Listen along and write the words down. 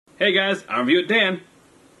Hey guys, I'm Review It Dan.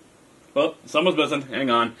 Well, someone's missing.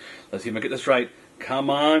 Hang on. Let's see if I get this right.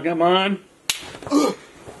 Come on, come on.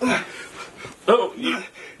 Oh,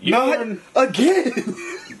 you Not again!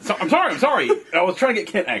 So, I'm sorry. I was trying to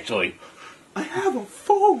get Kent, actually. I have a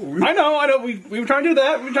phone! I know. We were trying to do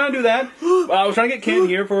that. I was trying to get Kent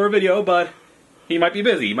here for a video, but he might be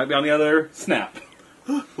busy. He might be on the other snap.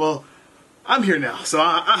 Well, I'm here now, so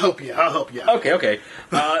I'll help you. Okay.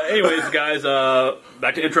 Anyways, guys,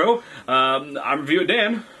 back to intro. I'm Review It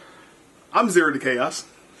Dan. I'm Zero to Chaos.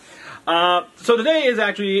 So today is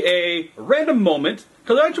actually a random moment,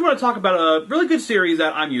 because I actually want to talk about a really good series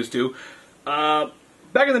that I'm used to.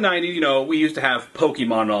 Back in the 90s, you know, we used to have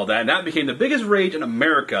Pokemon and all that, and that became the biggest rage in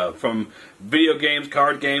America, from video games,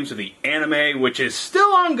 card games, to the anime, which is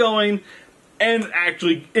still ongoing, and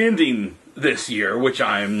actually ending this year, which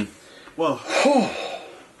I'm... Well...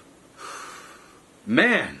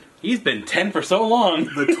 Man, he's been 10 for so long.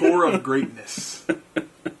 The tour of greatness.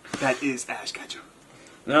 That is Ash Ketchum.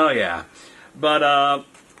 Oh, yeah. But,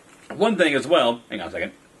 one thing as well... Hang on a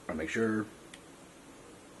second. I want to make sure...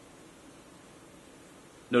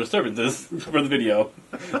 No disturbances for the video.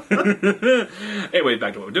 Anyways,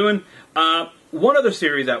 back to what we're doing. One other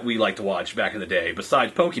series that we liked to watch back in the day,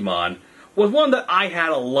 besides Pokemon, was one that I had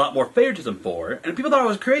a lot more favoritism for, and people thought I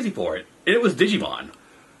was crazy for it. And it was Digimon.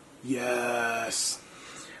 Yes.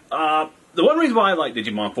 The one reason why I like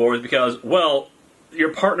Digimon for is because, well,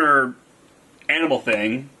 your partner animal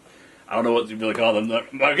thing, I don't know what you really call them,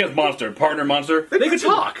 I guess partner monster, they could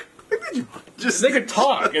talk. They could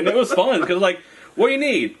talk, and it was fun, because like, what do you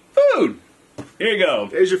need? Food! Here you go.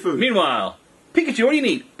 There's your food. Meanwhile, Pikachu, what do you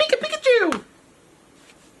need? Pikachu!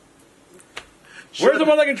 Where's the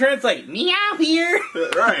one that can translate? Meow here!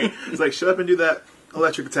 Right. It's like, shut up and do that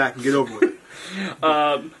electric attack and get over with it.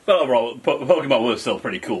 But overall, Pokemon was still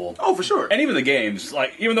pretty cool. Oh, for sure. And even the games,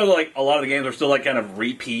 like, even though like a lot of the games are still like kind of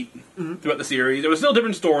repeat throughout the series, there was still a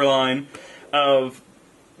different storyline of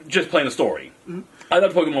just playing the story. I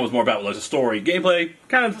thought Pokemon was more about like the story, gameplay,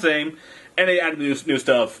 kind of the same. And they added new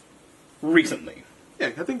stuff recently. Yeah,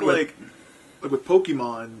 I think like with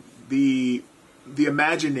Pokemon, the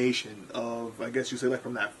imagination of, I guess you say, like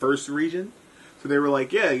from that first region. So they were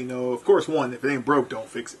like, yeah, you know, of course, one, if it ain't broke, don't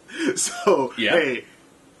fix it. So yeah. Hey,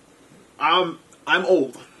 I'm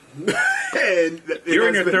old. And you're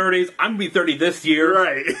in your 30s. I'm gonna be 30 this year.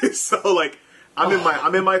 Right. So like I'm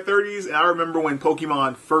in my 30s, and I remember when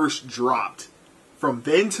Pokemon first dropped. From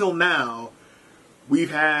then till now,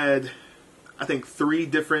 we've had, I think, 3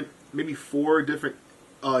 different, maybe 4 different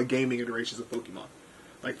gaming iterations of Pokemon.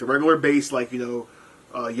 Like the regular base, like, you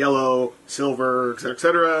know, Yellow, Silver, etc.,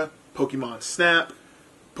 etc. Pokemon Snap,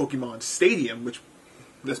 Pokemon Stadium, which,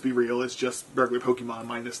 let's be real, is just regular Pokemon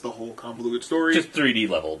minus the whole convoluted story. Just 3D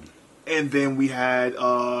leveled. And then we had,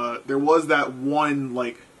 there was that one,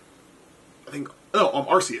 like, I think,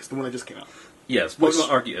 Arceus, the one that just came out. Yes, Pokemon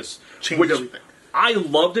Arceus. Changed everything. I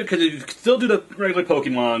loved it because you could still do the regular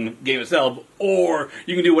Pokemon game itself, or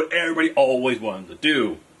you can do what everybody always wanted to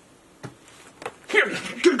do. Here,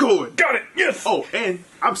 get going. Got it. Yes. Oh, and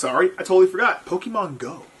I'm sorry, I totally forgot. Pokemon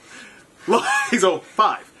Go. So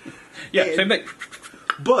 5. Yeah, same thing.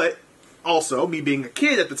 But also, me being a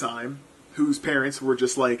kid at the time, whose parents were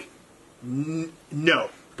just like, no,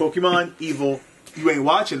 Pokemon evil. You ain't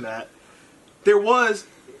watching that. There was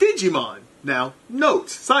Digimon. Now,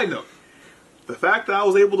 side note. The fact that I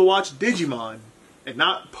was able to watch Digimon and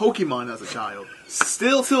not Pokemon as a child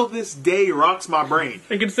still till this day rocks my brain.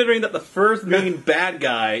 And considering that the first main bad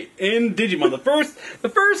guy in Digimon, the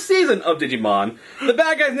first season of Digimon, the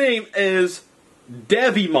bad guy's name is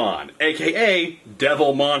Devimon, aka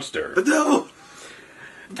Devil Monster. The devil!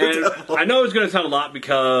 And I know it's going to sound a lot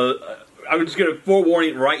because I'm just going to forewarn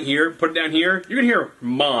it right here, put it down here. You're going to hear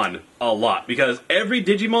Mon a lot because every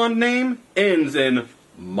Digimon name ends in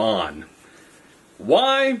Mon.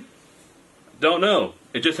 Why? Don't know.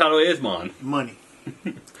 It's just how it is, Mon. Money.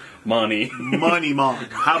 Money. Money, Mon.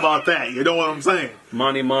 How about that? You know what I'm saying?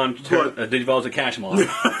 Money, Mon. Digivolves a cash Mon.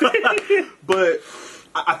 But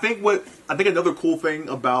I think another cool thing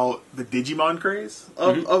about the Digimon craze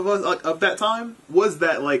of that time was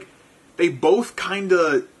that, like, they both kind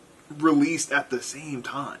of released at the same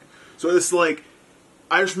time. So it's like,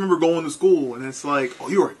 I just remember going to school, and it's like, oh,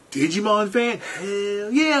 you're a Digimon fan?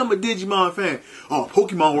 Hell yeah, I'm a Digimon fan. Oh,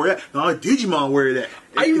 Pokemon, where that? No, Digimon, where that?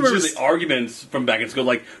 I remember the arguments from back in school,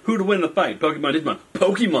 like, who to win in the fight? Pokemon, Digimon.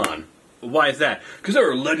 Pokemon. Why is that? Because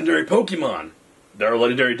there are legendary Pokemon. There are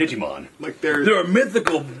legendary Digimon. Like there are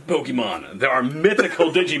mythical Pokemon. There are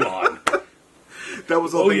mythical Digimon. That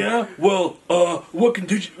was all. Oh, yeah? Well, what can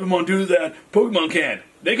Digimon do that Pokemon can?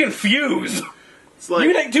 They can fuse. It's like,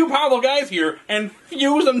 you take two powerful guys here and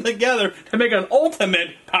fuse them together to make an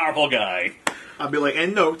ultimate powerful guy. I'd be like,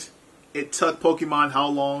 and note, it took Pokemon how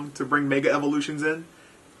long to bring Mega Evolutions in?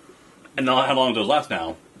 And not how long do those last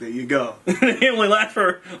now? There you go. They only last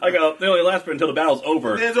for until the battle's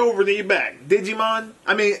over. Then it's over, then you're back. Digimon,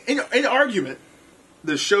 I mean, in argument,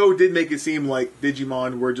 the show did make it seem like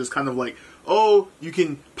Digimon were just kind of like, oh, you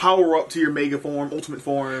can power up to your Mega form, Ultimate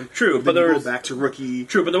form. True, then but you there's go back to Rookie.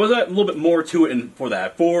 True, but there was a little bit more to it for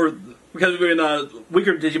that. Because when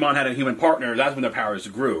weaker Digimon had a human partner, that's when their powers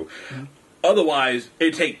grew. Mm-hmm. Otherwise,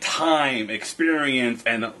 it'd take time, experience,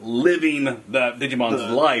 and living the Digimon's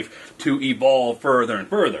life to evolve further and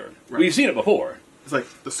further. Right. We've seen it before. It's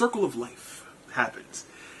like the circle of life happens.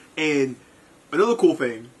 And another cool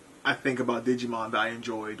thing I think about Digimon that I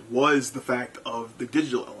enjoyed was the fact of the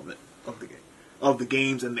digital element of the game, of the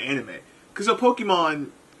games and the anime. Because Pokemon,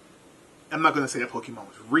 I'm not going to say that Pokemon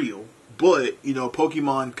was real, but, you know,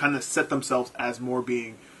 Pokemon kind of set themselves as more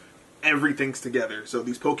being everything's together. So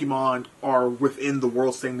these Pokemon are within the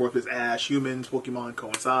world, same world as Ash. Humans, Pokemon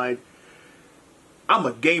coincide. I'm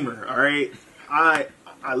a gamer, alright? I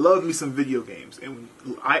love me some video games. And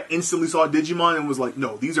I instantly saw Digimon and was like,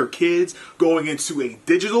 no, these are kids going into a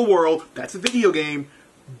digital world. That's a video game.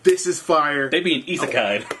 This is fire. They be an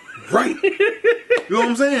isekai. Oh, right. You know what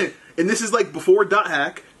I'm saying? And this is like before Dot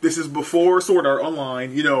Hack. This is before Sword Art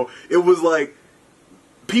Online. You know, it was like,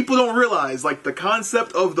 people don't realize, like, the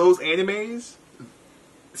concept of those animes,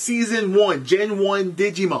 Season 1, Gen 1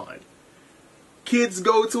 Digimon. Kids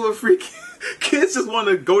go to a kids just want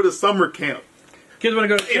to go to summer camp. Kids want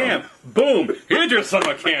to go to camp. Boom. Here's your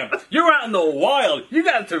summer camp. You're out in the wild. You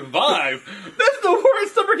gotta survive. This is the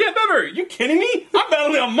worst summer camp ever. You kidding me? I'm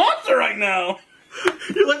battling a monster right now.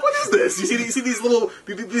 You're like, what is this? You see these little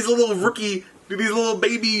rookie, these little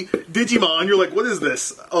baby Digimon. You're like, what is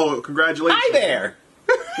this? Oh, congratulations. Hi there.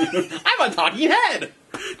 I'm a talking head.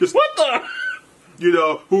 Just what the? You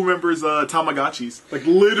know, who remembers Tamagotchis? Like,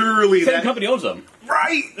 literally, same company owns them.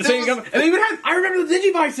 Right. The same company. And they even had, I remember the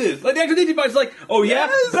Digivices. Like, the actual Digivices, like, oh yeah,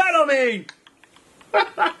 yes. Battle me.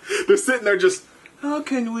 They're sitting there just, how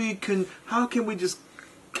can we just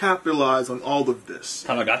capitalize on all of this?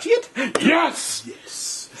 Tamagotchi it? Yes.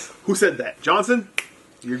 Yes. Who said that? Johnson?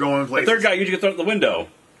 You're going places. The third guy usually gets thrown out the window.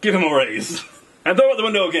 Give him a raise. And throw out the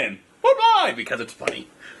window again. Why? Because it's funny.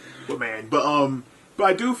 But man, but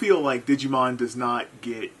I do feel like Digimon does not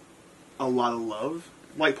get a lot of love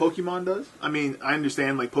like Pokemon does. I mean, I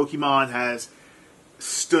understand like Pokemon has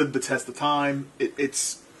stood the test of time.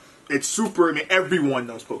 It's super. I mean, everyone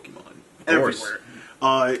knows Pokemon everywhere.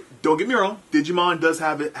 Don't get me wrong.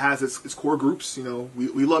 Digimon has its core groups. You know,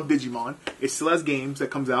 we love Digimon. It still has games that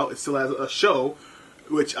comes out. It still has a show,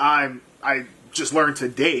 which I just learned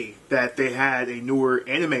today that they had a newer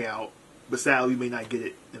anime out, but sadly we may not get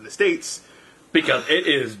it in the States. Because it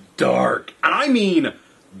is dark. And I mean,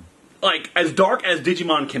 like, as dark as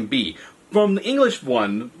Digimon can be. From the English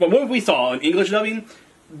one, from what we saw in English dubbing,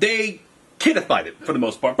 they kidified it for the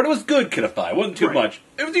most part. But it was good kidified. It wasn't too much.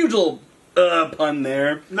 It was the usual pun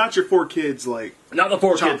there. Not your 4Kids, like, not the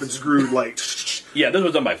 4Kids. Chopped and screwed, like... Yeah, this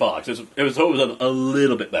was done by Fox. It was a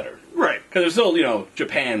little bit better. Right. Because there's still, you know,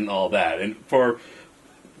 Japan and all that. And for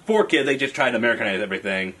 4Kids, they just tried to Americanize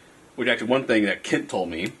everything. Which actually, one thing that Kent told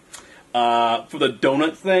me, for the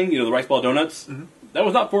donuts thing, you know, the rice ball donuts, that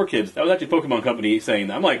was not 4Kids. That was actually Pokemon Company saying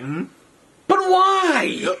that. I'm like, but why?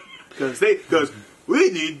 Yep. Because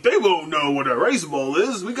they won't know what a rice ball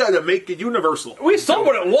is. We gotta make it universal. We saw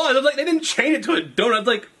what it was. It was like, they didn't change it to a donut. It's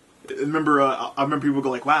like... I remember people go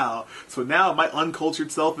like, wow, so now my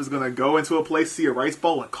uncultured self is going to go into a place, see a rice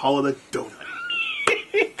ball, and call it a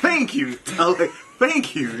donut. Thank you.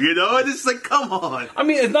 Thank you. You know, it's just like, come on. I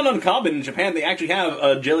mean, it's not uncommon in Japan. They actually have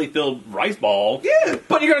a jelly-filled rice ball. Yeah.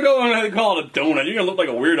 But you're going to go and call it a donut. You're going to look like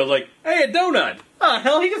a weirdo. Like, hey, a donut. Oh,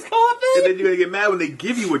 hell, he just called it And then you're going to get mad when they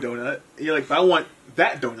give you a donut. And you're like, but I want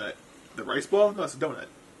that donut. The rice ball? No, it's a donut.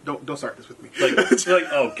 Don't start this with me. Like, you're like,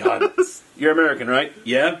 oh, God. You're American, right?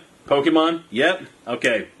 Yeah. Pokemon? Yep.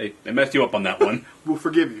 Okay. They messed you up on that one. We'll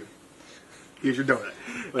forgive you. Here's your donut.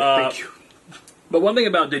 Thank you. But one thing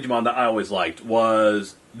about Digimon that I always liked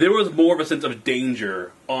was there was more of a sense of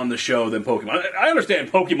danger on the show than Pokemon. I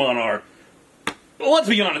understand Pokemon are, well, let's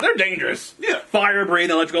be honest, they're dangerous. Yeah. Fire,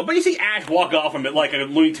 brain, electrical. But you see Ash walk off from it like a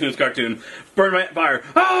Looney Tunes cartoon. Burn my fire.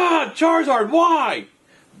 Ah, Charizard, why?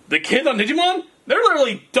 The kids on Digimon? They're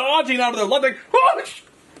literally dodging out of their life like, whoosh!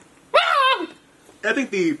 Ah! I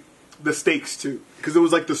think the stakes too, because it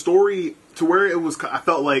was like the story to where it was. I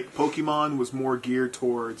felt like Pokemon was more geared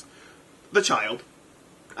towards the child.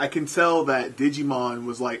 I can tell that Digimon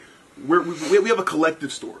was like, we have a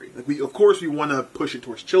collective story. Like of course we want to push it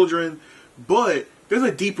towards children, but there's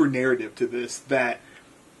a deeper narrative to this that,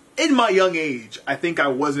 in my young age, I think I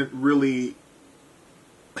wasn't really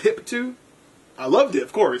hip to. I loved it,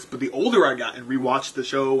 of course, but the older I got and rewatched the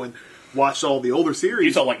show and watched all the older series,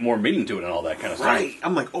 You saw like more meaning to it and all that kind of stuff. right?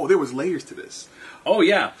 I'm like, oh, there was layers to this. Oh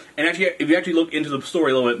yeah, and actually, if you actually look into the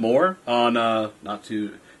story a little bit more on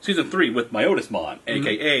season 3 with Myotismon,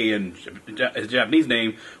 aka and his Japanese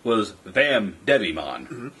name was Vam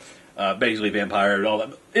Devimon, basically vampire and all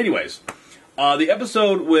that. Anyways, the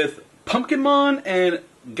episode with Pumpkinmon and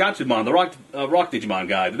Gatsumon, the rock Digimon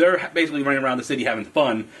guy, they're basically running around the city having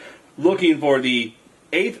fun, looking for the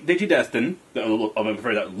 8th Digidestin. I'm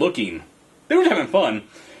afraid that looking, they were having fun.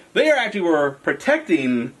 They actually were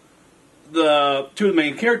protecting the 2 of the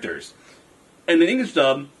main characters. In the English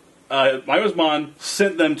dub, Myotismon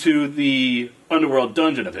sent them to the underworld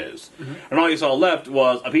dungeon of his. And all you saw left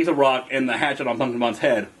was a piece of rock and the hatchet on Pumpkinmon's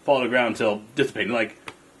head fall to the ground until dissipating. Like,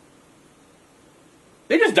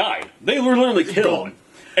 they just died. They were literally killed.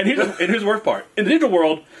 And here's the worst part. In the digital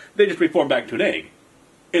world, they just reformed back to an egg.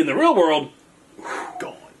 In the real world,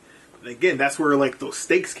 gone. And again, that's where like those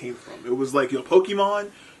stakes came from. It was like,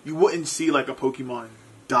 Pokemon, you wouldn't see like a Pokemon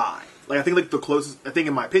die. Like I think like the closest, I think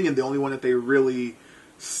in my opinion, the only one that they really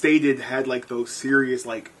stated had like those serious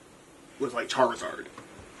like was like Charizard.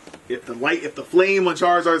 If the flame on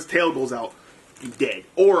Charizard's tail goes out, he's dead.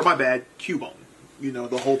 Or my bad, Cubone.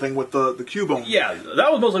 The whole thing with the Cubone. Yeah,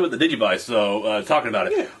 that was mostly with the Digivice, so talking about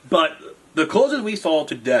it. Yeah. But the closest we saw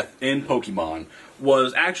to death in Pokemon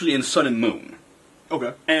was actually in Sun and Moon.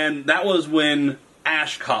 Okay. And that was when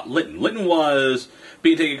Ash caught Litten. Litten was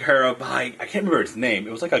being taken care of by, I can't remember its name.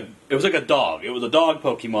 It was like a dog. It was a dog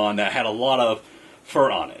Pokemon that had a lot of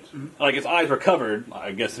fur on it. Like its eyes were covered.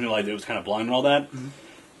 I guess like it was kind of blind and all that.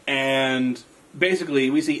 And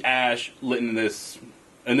basically, we see Ash, Litten, and this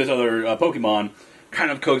other Pokemon kind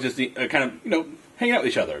of coexisting, hanging out with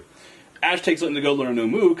each other. Ash takes Litten to go learn a new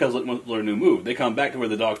move because Litten wants to learn a new move. They come back to where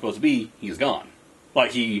the dog's supposed to be. He's gone.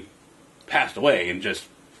 Like he passed away and just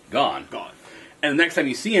gone. And the next time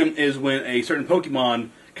you see him is when a certain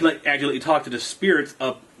Pokemon can actually talk to the spirits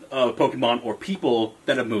of Pokemon or people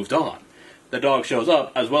that have moved on. The dog shows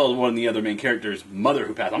up, as well as one of the other main characters' mother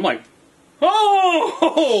who passed. I'm like,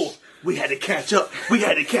 oh! We had to catch up.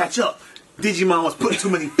 Digimon was putting too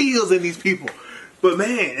many feels in these people. But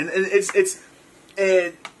man, and it's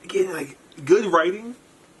again like good writing.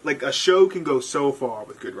 Like a show can go so far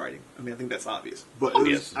with good writing. I mean, I think that's obvious. But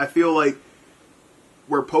I feel like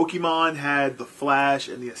where Pokemon had the flash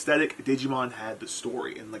and the aesthetic, Digimon had the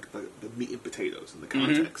story and like the meat and potatoes and the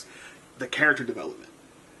context, the character development.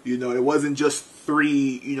 It wasn't just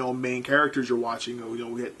 3 main characters you're watching.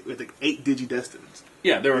 We had like 8 Digidestins.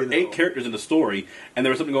 Yeah, there were 8 characters in the story, and there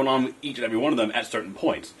was something going on with each and every one of them at certain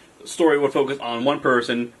points. The story would focus on one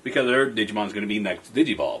person because their Digimon's going to be next to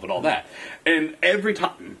Digivolve and all that. And every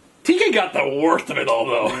time, TK got the worst of it all,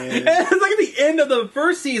 though. And it's like at the end of the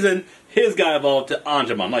first season, his guy evolved to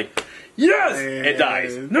Angemon. Like, yes! It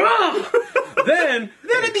dies. No! then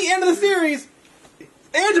at the end of the series,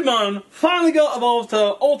 Angemon finally evolves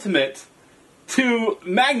to Ultimate to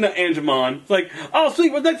Magna Angemon. It's like, oh,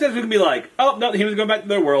 sweet, what next episode going to be like? Oh, no, he was going back to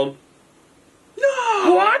their world.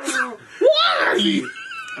 No! What? Why?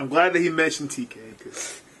 I'm glad that he mentioned TK,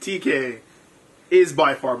 because TK is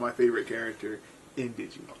by far my favorite character in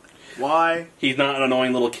Digimon. Why? He's not an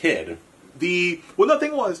annoying little kid. The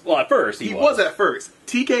thing was... Well, at first, he was at first.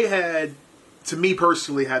 TK had, to me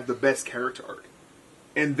personally, had the best character arc.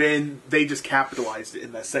 And then they just capitalized it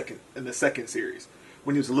in the second series.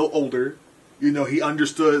 When he was a little older, he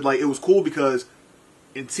understood, like, it was cool because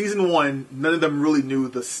in season 1, none of them really knew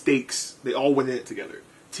the stakes. They all went in it together.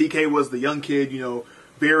 TK was the young kid,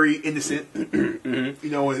 very innocent.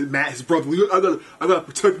 And Matt, his brother, I gotta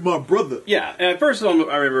protect my brother. Yeah, and at first I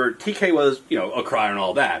remember TK was, a crier and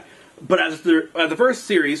all that. But as the first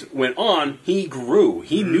series went on, he grew.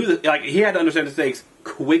 He knew that, like, he had to understand the stakes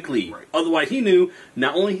quickly. Right. Otherwise, he knew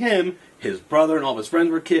not only him, his brother and all of his friends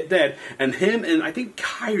were dead, and him and I think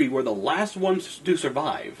Kyrie were the last ones to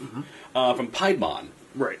survive from Piedmon.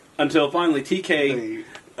 Right. Until finally TK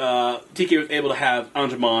was able to have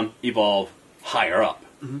Angemon evolve higher up.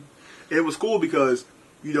 It was cool because,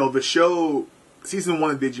 the show, season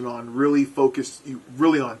 1 of Digimon really focused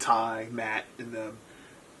on Tai, Matt, and them.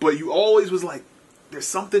 But you always was like, there's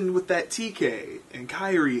something with that TK and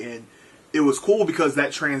Kyrie, and it was cool because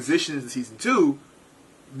that transition into season 2,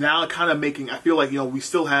 now kind of making, I feel like, we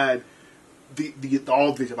still had all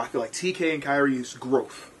of Digimon. I feel like TK and Kyrie's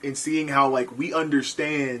growth and seeing how, like, we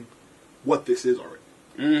understand what this is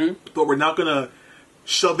already. But we're not going to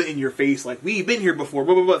shove it in your face like we've been here before.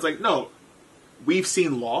 Blah blah blah. It's like no, we've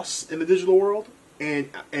seen loss in the digital world, and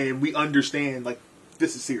we understand like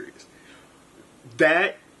this is serious.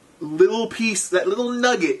 That little piece, that little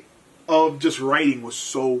nugget of just writing was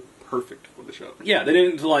so perfect for the show. Yeah, they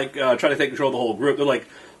didn't like try to take control of the whole group. They're like,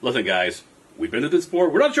 listen, guys, we've been to this before.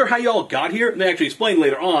 We're not sure how y'all got here. And they actually explained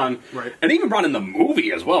later on. Right. And they even brought in the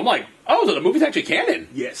movie as well. I'm like, oh, so the movie's actually canon.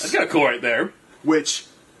 Yes. That's kind of cool right there. Which,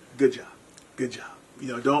 good job. Good job. You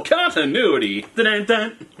know, don't... Continuity.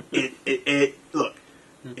 Dun-dun-dun. Look,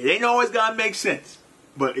 it ain't always gotta make sense.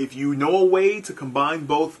 But if you know a way to combine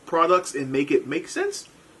both products and make it make sense,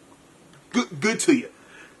 good to you.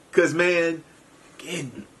 Because, man,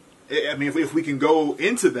 again, I mean, if we can go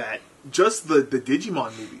into that, just the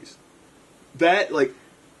Digimon movies, that, like,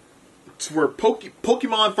 where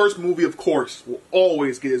Pokemon first movie, of course, will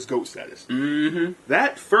always get its GOAT status. Mm-hmm.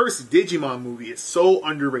 That first Digimon movie is so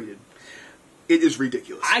underrated. It is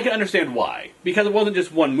ridiculous. I can understand why. Because it wasn't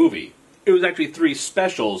just one movie. It was actually 3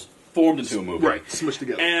 specials formed into a movie. Right, smushed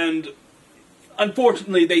together. And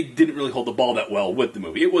unfortunately, they didn't really hold the ball that well with the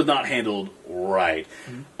movie. It was not handled right.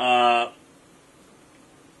 Mm-hmm.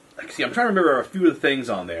 See, I'm trying to remember a few of the things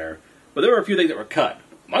on there, but there were a few things that were cut.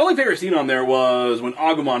 My only favorite scene on there was when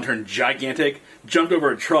Agumon turned gigantic, jumped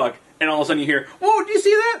over a truck, and all of a sudden you hear, "Whoa, did you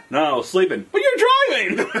see that?" "No, I was sleeping." "But you're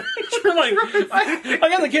driving!" You're like,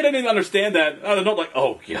 as a kid, I didn't understand that. I was not like,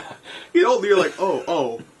 oh, yeah. You know, you're like,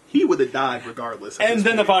 oh, he would have died regardless. And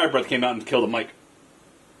then the fire breath came out and killed him. Like,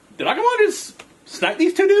 did Agumon just snipe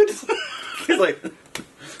these 2 dudes? He's like,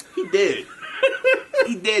 he did.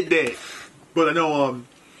 He did. But I know,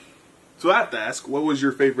 so I have to ask, what was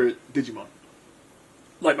your favorite Digimon?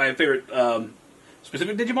 Like my favorite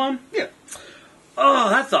specific Digimon? Yeah. Oh,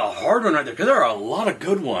 that's a hard one right there, because there are a lot of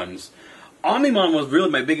good ones. Omnimon was really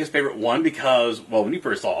my biggest favorite one because, well, when you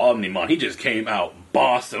first saw Omnimon, he just came out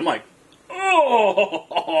bossed, and I'm like,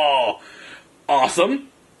 oh, awesome.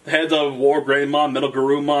 The heads of War Greymon, Metal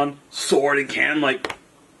Garurumon, Sword and Cannon, like,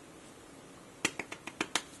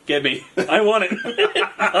 get me. I want it.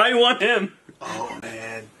 I want him. Oh,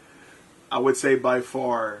 man. I would say by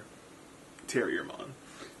far, Terriermon.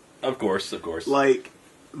 Of course. Like,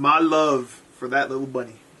 my love for that little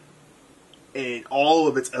bunny and all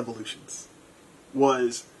of its evolutions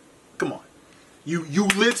was, come on, you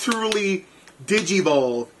literally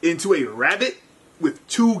digivolve into a rabbit with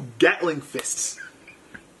 2 Gatling fists.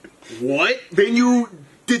 What? Then you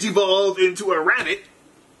digivolve into a rabbit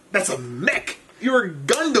that's a mech. You're a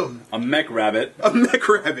Gundam. A mech rabbit. A mech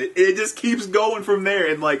rabbit. It just keeps going from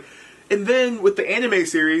there. And then with the anime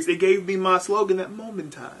series, it gave me my slogan, that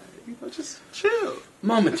Momentai. You know, just chill.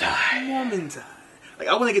 Momentai. Like,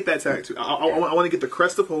 I want to get that tattooed. I want to get the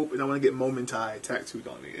Crest of Hope, and I want to get Momentai tattooed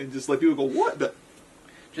on me. And just let people go, what the?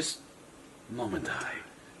 Just Momentai.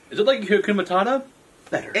 Is it like Hakuna Matata?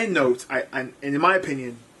 Better. End notes. And in my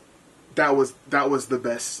opinion, that was the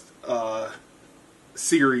best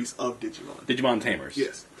series of Digimon. Digimon Tamers.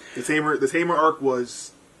 Yes. The Tamer arc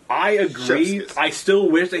was... I agree. Chef's kiss. I still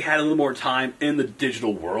wish they had a little more time in the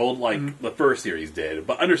digital world like the first series did.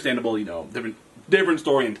 But understandable, you know, different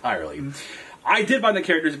story entirely. Mm-hmm. I did find the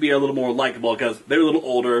characters to be a little more likable because they were a little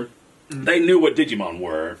older. Mm-hmm. They knew what Digimon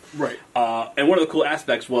were. Right. And one of the cool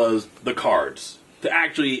aspects was the cards to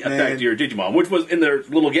actually affect your Digimon, which was in their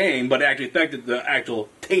little game, but it actually affected the actual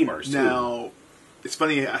tamers, too. Now, it's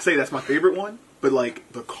funny, I say that's my favorite one, but,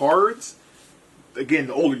 like, the cards... Again,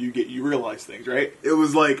 the older you get, you realize things, right? It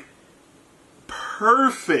was like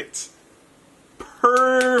perfect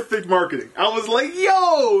marketing. I was like,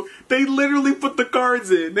 yo, they literally put the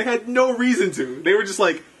cards in. They had no reason to. They were just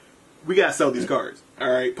like, we gotta sell these cards.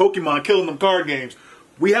 All right, Pokemon killing them card games.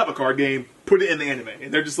 We have a card game. Put it in the anime.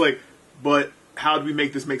 And they're just like, but how do we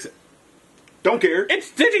make this make sense? Don't care.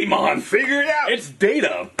 It's Digimon. Figure it out. It's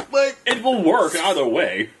data. Like, it will work either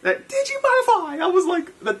way. That Digimodify. I was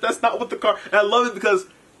like, that's not what the card... And I love it because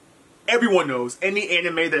everyone knows any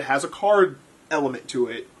anime that has a card element to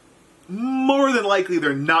it, more than likely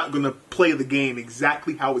they're not going to play the game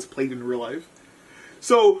exactly how it's played in real life.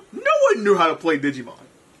 So, no one knew how to play Digimon.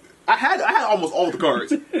 I had almost all the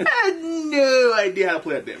cards. I had no idea how to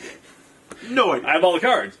play that damn game. No idea. I have all the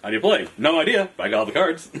cards. How do you play? No idea. I got all the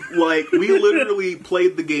cards. Like, we literally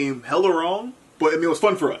played the game hella wrong, but I mean, it was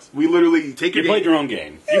fun for us. We literally take your You played your own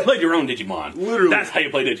game. You played your own Digimon. Literally. That's how you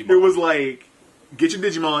play Digimon. It was like, get your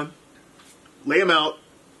Digimon, lay them out,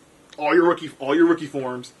 all your rookie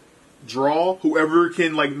forms, draw whoever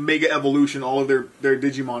can like Mega Evolution all of their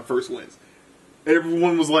Digimon first wins. And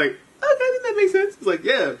everyone was like, okay, that makes sense. It's like,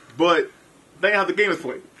 yeah, but that ain't how the game is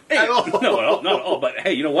played. Hey, no, not at all. But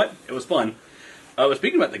hey, you know what? It was fun.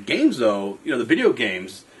 Speaking about the games, though, the video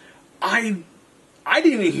games, I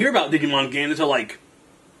didn't even hear about Digimon games until like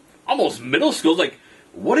almost middle school. It's like,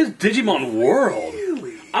 what is Digimon World?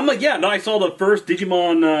 Really? I'm like, yeah. No, I saw the first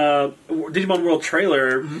Digimon World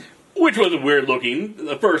trailer, which was weird looking.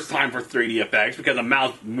 The first time for 3D effects because the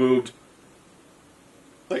mouse moved.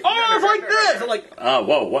 Like, oh, it's like this. I'm like,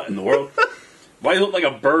 whoa, what in the world? Why do you look like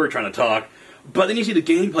a bird trying to talk? But then you see the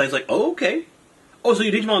gameplay. It's like, oh, okay. Oh, so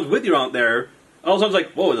your Digimon's with you out there. All of a sudden, it's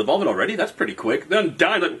like, whoa, it's evolving already? That's pretty quick. Then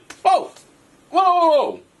dies, like, whoa!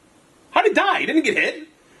 Whoa! How did he die? He didn't get hit?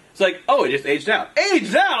 It's like, oh, it just aged out.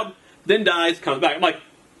 Aged out! Then dies, comes back. I'm like,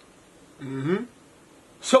 mm-hmm.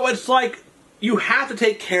 So it's like, you have to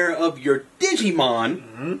take care of your Digimon.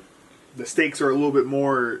 Mm-hmm. The stakes are a little bit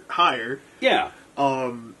more higher. Yeah.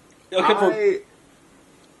 On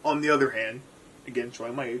the other hand, again,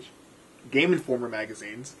 showing my age, Game Informer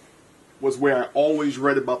magazines was where I always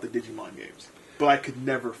read about the Digimon games. But I could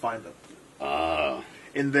never find them.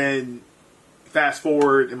 And then, fast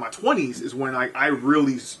forward in my 20s is when I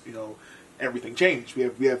really, everything changed.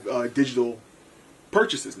 We have digital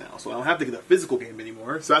purchases now, so I don't have to get a physical game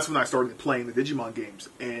anymore. So that's when I started playing the Digimon games,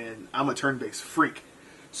 and I'm a turn-based freak.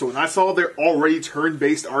 So when I saw they're already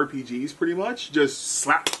turn-based RPGs, pretty much, just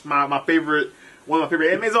slap one of my favorite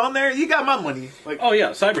animes on there, you got my money. Like, oh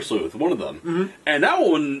yeah, Cyber Sleuth, one of them. Mm-hmm. And that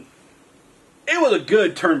one, it was a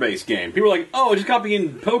good turn-based game. People were like, oh, just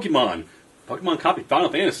copying Pokemon. Pokemon copied Final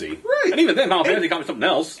Fantasy. Right. And even then, Final Fantasy copied something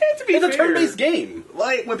else. It's a turn-based game.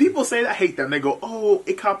 Like, when people say that, I hate them. They go, oh,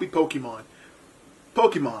 it copied Pokemon.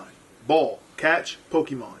 Pokemon. Ball. Catch.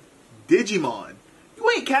 Pokemon. Digimon. You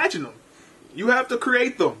ain't catching them. You have to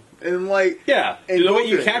create them. And, like... Yeah. And the way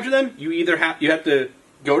you capture them, you have to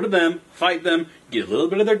go to them, fight them, get a little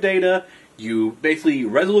bit of their data, you basically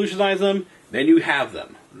resolutionize them, then you have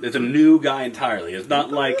them. It's a new guy entirely. It's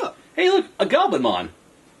not like, hey, look, a Goblinmon.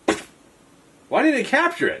 Why didn't it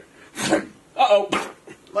capture it? Uh-oh.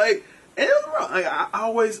 Like, and it was wrong. Like,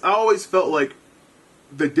 I always felt like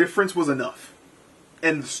the difference was enough.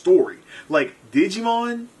 And the story. Like, the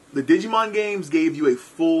Digimon games gave you a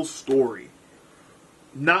full story.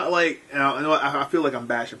 Not like, I feel like I'm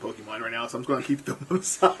bashing Pokemon right now, so I'm just going to keep them on the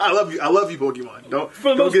side. I love you, Pokemon. Don't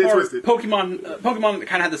get it twisted. Pokemon kind of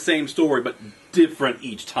had the same story, but different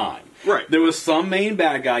each time. Right. There was some main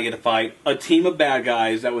bad guy you had to fight, a team of bad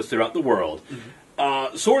guys that was throughout the world.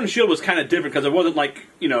 Mm-hmm. Sword and Shield was kind of different because it wasn't like,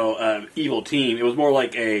 an evil team. It was more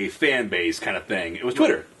like a fan base kind of thing. It was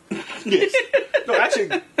Twitter. Yes. No, actually,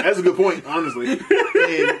 that's a good point, honestly. And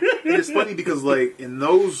it's funny because, like, in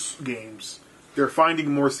those games, they're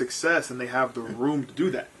finding more success and they have the room to do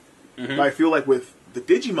that. Mm-hmm. But I feel like with the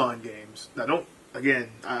Digimon games,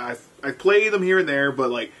 I play them here and there, but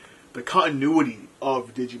like the continuity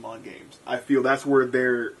of Digimon games, I feel that's where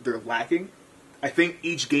they're lacking. I think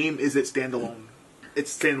each game is its standalone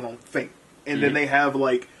thing, and then they have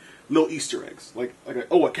like little Easter eggs, like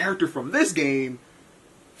a character from this game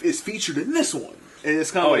is featured in this one, and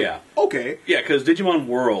it's kind of okay, yeah, because Digimon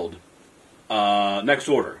World, Next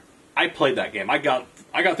Order. I played that game. I got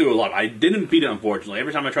through a lot. I didn't beat it, unfortunately.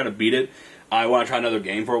 Every time I try to beat it, I want to try another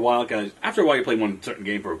game for a while. Because after a while, you play one certain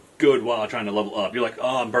game for a good while trying to level up. You're like,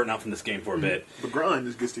 oh, I'm burnt out from this game for a bit. The grind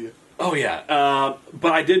just gets to you. Oh, yeah.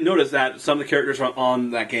 But I did notice that some of the characters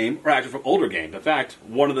on that game are actually from older games. In fact,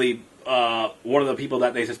 one of the people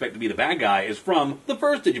that they suspect to be the bad guy is from the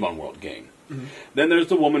first Digimon World game. Mm-hmm. Then there's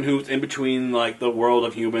the woman who's in between like the world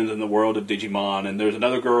of humans and the world of Digimon. And there's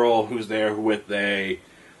another girl who's there with a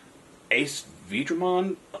Ace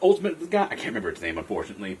Vidramon Ultimate guy. I can't remember its name,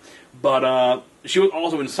 unfortunately. But she was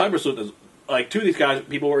also in Cyber Sleuth. Like, two of these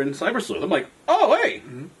people were in Cyber Sleuth. I'm like, oh, hey.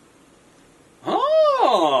 Mm-hmm.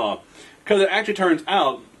 Oh. Because it actually turns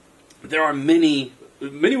out there are many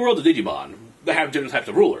worlds of Digimon that have different types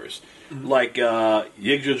of rulers. Mm-hmm. Like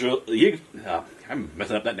I'm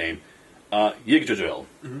messing up that name. Yggdrasil.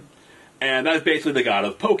 Mm-hmm. And that is basically the god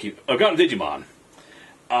of Digimon.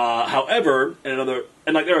 However,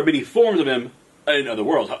 there are many forms of him in other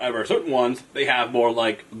worlds. However, certain ones, they have more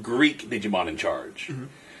like Greek Digimon in charge. Mm-hmm.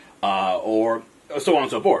 Or so on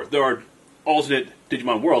and so forth. There are alternate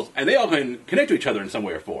Digimon worlds, and they all can connect to each other in some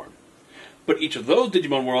way or form. But each of those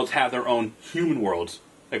Digimon worlds have their own human worlds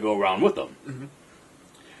that go around with them. Mm-hmm.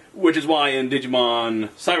 Which is why in Digimon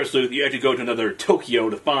Cyber Sleuth, you actually go to another Tokyo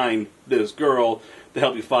to find this girl to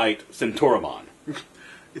help you fight Centaurimon.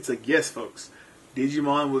 It's like, yes, folks.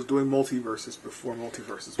 Digimon was doing multiverses before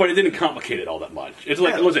multiverses. But it didn't complicate it all that much. It's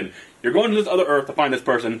like, listen, you're going to this other Earth to find this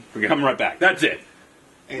person, we're coming right back. That's it.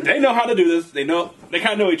 And they know how to do this. They kind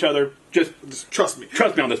of know each other. Just trust me.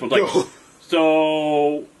 Trust me on this one.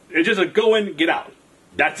 So, it's just a go in, get out.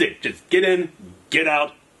 That's it. Just get in, get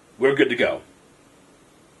out, we're good to go.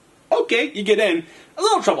 Okay, you get in, a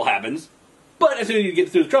little trouble happens, but as soon as you get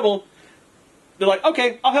through the trouble, they're like,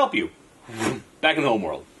 okay, I'll help you. Back in the home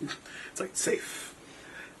world. It's like safe.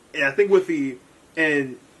 And I think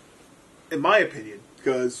and in my opinion,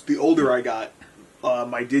 because the older I got,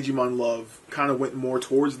 my Digimon love kind of went more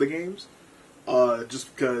towards the games.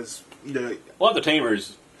 Just because, Well, the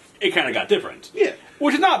Tamers, it kind of got different. Yeah.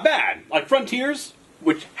 Which is not bad. Like Frontiers,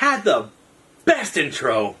 which had the best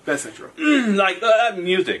intro. Best intro. Like that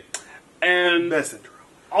music. And Best intro.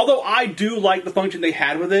 although I do like the function they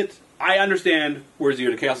had with it, I understand where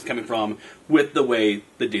Zero to Chaos is coming from with the way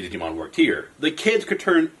the Digimon worked here. The kids could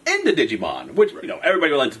turn into Digimon, which,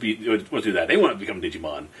 everybody would like to do that. They want to become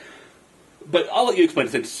Digimon. But I'll let you explain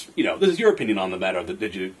it since, this is your opinion on the matter of the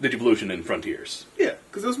Digivolution in Frontiers. Yeah,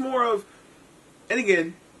 because it was more of, and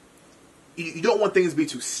again, you don't want things to be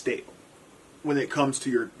too stale when it comes to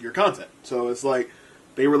your content. So it's like,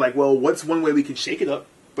 they were like, well, what's one way we can shake it up,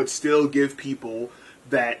 but still give people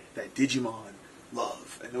that Digimon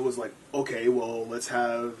love? And it was like, okay, well, let's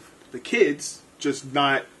have the kids just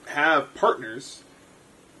not have partners.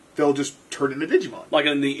 They'll just turn into Digimon. Like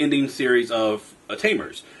in the ending series of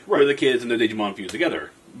Tamers, where the kids and the Digimon fuse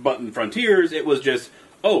together. But in Frontiers, it was just,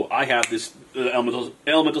 I have this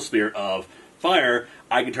elemental spirit of fire,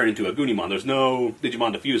 I can turn into a Goonimon. There's no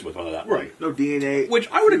Digimon to fuse with one of that. Right, no DNA. Which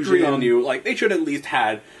I would agree on you, like, they should at least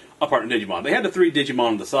had a partner Digimon. They had the 3 Digimon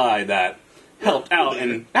on the side that helped out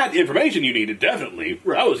and had the information you needed, definitely.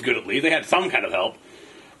 Right. That was good at least. They had some kind of help.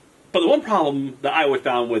 But the one problem that I always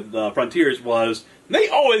found with Frontiers was they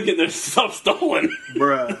always get their stuff stolen.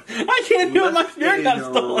 Bruh. I can't do it. My spirit got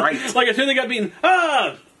stolen. Right. Like, as soon as they got beaten,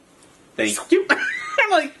 thank you.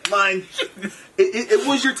 I'm like, mine. It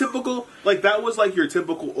was your typical, like, that was like your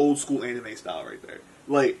typical old school anime style right there.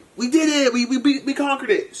 Like, we did it. We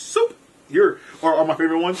conquered it. Soup. Or my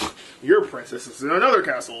favorite one, your princess is in another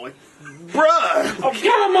castle. Like, bruh. oh,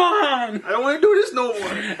 come on. I don't want to do this no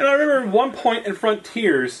more. And I remember at one point in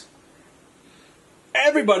Frontiers,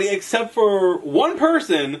 everybody except for one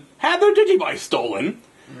person had their Digivice stolen.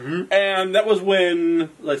 Mm-hmm. And that was when,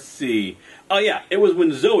 let's see. Oh, yeah. It was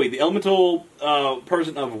when Zoe, the elemental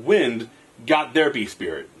person of wind, got their Beast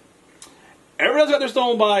Spirit. Everybody else got their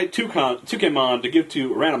stolen by Tukemon to give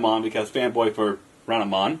to Ranamon because fanboy for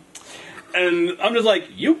Ranamon. And I'm just like,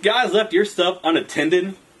 you guys left your stuff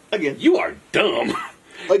unattended? Again. You are dumb.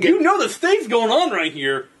 Again. You know the stakes going on right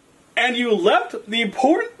here, and you left the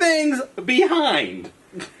important things behind.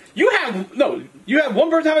 You have one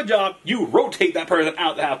person have a job, you rotate that person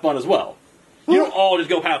out to have fun as well. You don't all just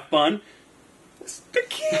go have fun. They're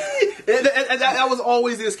kids. and that was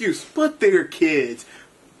always the excuse. But they're kids.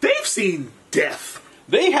 They've seen death.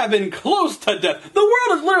 They have been close to death. The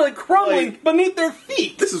world is literally crumbling beneath their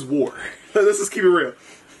feet. This is war. Let's just keep it real.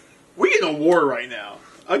 We're in a war right now.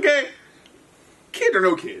 Okay? Kid or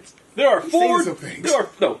no kids. There are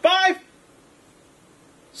five,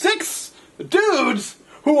 6 dudes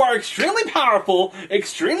who are extremely powerful,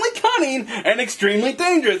 extremely cunning, and extremely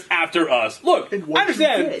dangerous after us. Look, I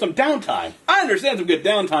understand some downtime. I understand some good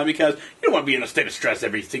downtime because you don't want to be in a state of stress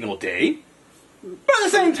every single day. But at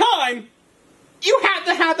the same time, you have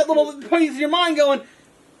to have that little place in your mind going,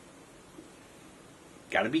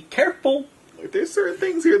 gotta be careful. Like, there's certain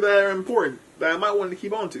things here that are important that I might want to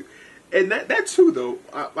keep on to. And that too, though,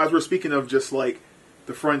 as we're speaking of just like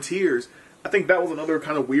the Frontiers, I think that was another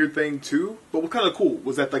kind of weird thing too. But what kind of cool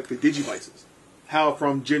was that, like, the Digivices, how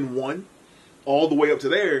from Gen 1 all the way up to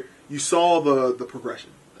there, you saw the progression.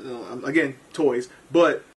 Again, toys,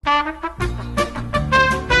 but I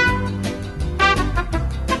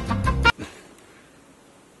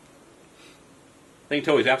think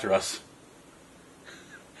Toei's after us.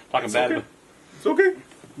 Talking bad. Okay. It's okay.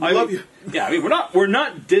 I love you. Yeah, I mean, we're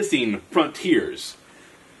not dissing Frontiers.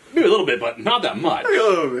 Maybe a little bit, but not that much. A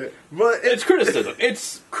little bit, but it's criticism.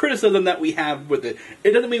 It's criticism that we have with it.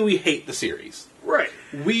 It doesn't mean we hate the series. Right.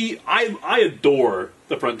 I adore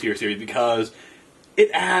the Frontier series because it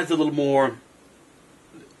adds a little more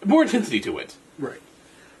intensity to it. Right.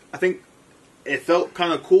 I think it felt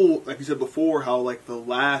kind of cool, like you said before, how like the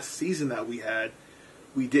last season that we had,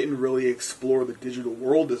 we didn't really explore the digital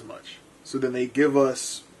world as much. So then they give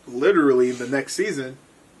us, literally, the next season,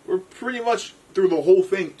 we're pretty much through the whole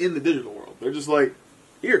thing in the digital world. They're just like,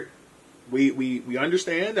 here, we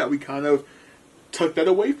understand that we kind of took that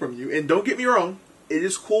away from you. And don't get me wrong, it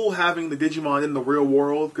is cool having the Digimon in the real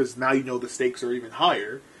world, because now you know the stakes are even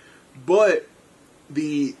higher. But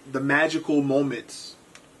the magical moments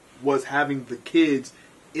was having the kids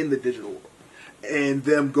in the digital world. And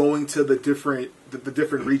them going to the different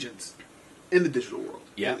regions in the digital world.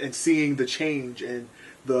 Yeah. And seeing the change and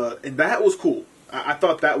that was cool. I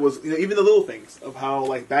thought that was, you know, even the little things of how,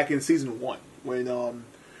 like, back in season 1 when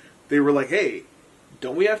they were like, hey,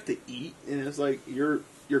 don't we have to eat? And it's like, your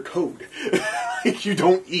code. Like, you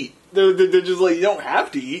don't eat. They're just like, you don't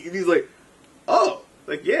have to eat. And he's like, oh,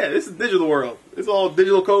 like, yeah, this is digital world. It's all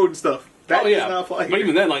digital code and stuff. That does not apply here. But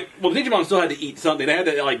even then, like, well, Digimon still had to eat something. They had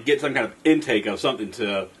to, like, get some kind of intake of something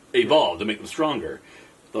to evolve, to make them stronger.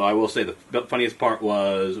 Though I will say the funniest part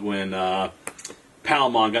was when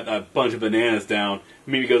Palmon got a bunch of bananas down.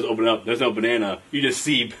 Mimi goes to open it up. There's no banana. You just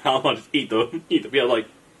see Palmon just eat the yeah, like,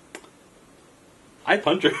 I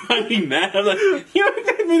punch her. I'd be mad. I'm like, you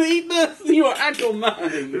expect me to eat this? You are actual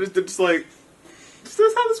mine. They're just like, is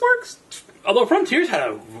this how this works? Although Frontiers had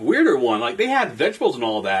a weirder one. Like, they had vegetables and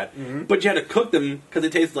all that, but you had to cook them because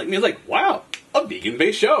it tasted like me. It's like, wow, a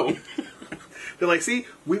vegan-based show. They're like, see,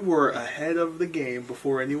 we were ahead of the game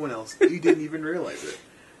before anyone else. You didn't even realize it.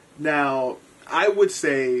 Now, I would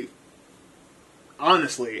say,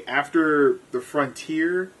 honestly, after the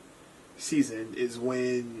Frontier season is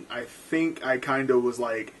when I think I kind of was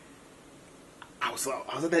like, I was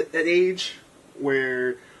at that age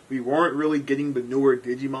where we weren't really getting the newer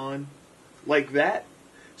Digimon like that.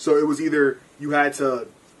 So it was either you had to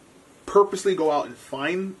purposely go out and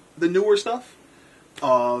find the newer stuff.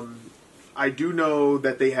 I do know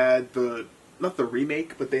that they had not the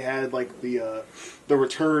remake, but they had like the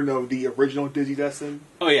return of the original Digidestin.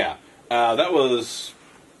 Oh yeah, that was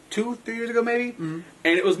 2-3 years ago maybe, and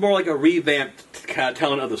it was more like a revamped kind of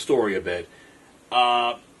telling of the story a bit.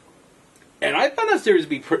 And I found that series to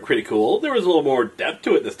be pretty cool. There was a little more depth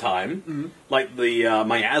to it this time, like the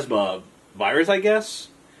miasma virus, I guess,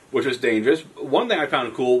 which was dangerous. One thing I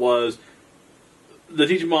found cool was the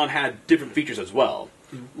Digimon had different features as well.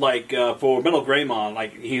 Like, for Metal Greymon,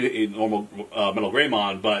 like, he normal Metal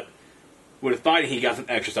Greymon, but with fighting, he got some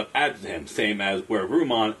extra stuff added to him, same as where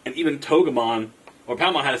Rumon, and even Togemon, or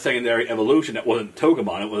Palmon had a secondary evolution that wasn't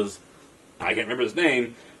Togemon, it was, I can't remember his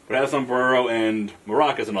name, but it had sombrero and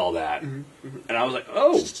maracas and all that. And I was like,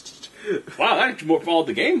 oh, wow, that actually followed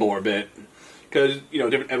the game more a bit, because, you know,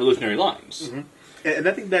 different evolutionary lines. And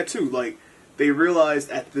I think that, too, like, they realized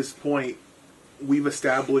at this point, we've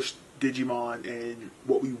established Digimon and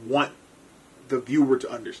what we want the viewer to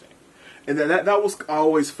understand. And that was, I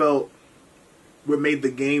always felt, what made the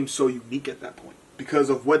game so unique at that point. Because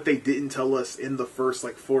of what they didn't tell us in the first,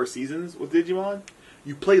 like, 4 seasons with Digimon.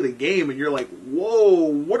 You play the game and you're like, whoa,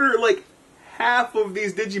 what are, like, half of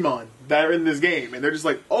these Digimon that are in this game? And they're just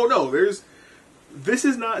like, oh no, this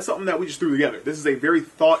is not something that we just threw together. This is a very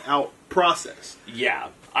thought out process. Yeah.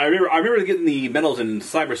 I remember getting the medals in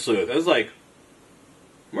Cyber Sleuth. I was like,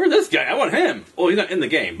 where's this guy? I want him. Well, he's not in the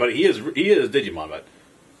game, but he is Digimon,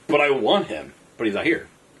 but I want him. But he's not here.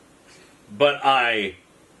 But I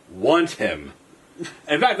want him.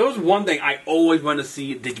 In fact, there was one thing I always wanted to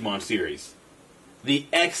see in Digimon series. The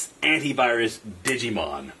X antivirus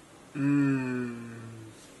Digimon. You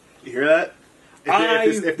hear that?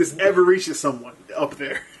 If this ever reaches someone up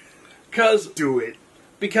there, do it.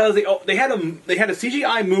 Because they had a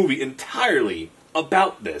CGI movie entirely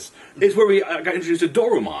about this. It's where we got introduced to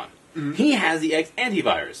Dorumon. He has the X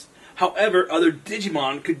antivirus. However, other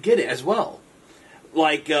Digimon could get it as well.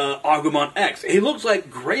 Like Agumon X. He looks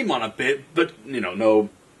like Greymon a bit, but, you know, no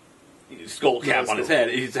skull cap on his head.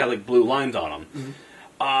 He just had, like, blue lines on him.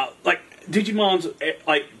 Like, Digimon's,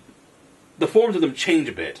 like, the forms of them change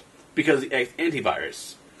a bit because of the X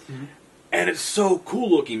antivirus. And it's so cool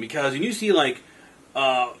looking because when you see, like,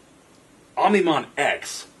 Omnimon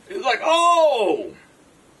X, it's like, oh!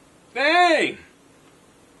 Dang!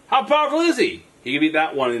 How powerful is he? He can beat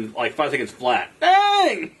that one in, like, 5 seconds flat.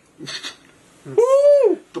 Dang!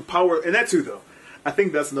 Woo! The power, and that too, though. I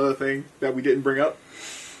think that's another thing that we didn't bring up.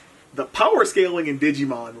 The power scaling in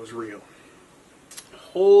Digimon was real.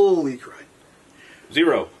 Holy crap.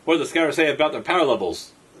 Zero. What does the scouter say about their power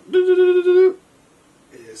levels?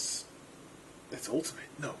 It's ultimate.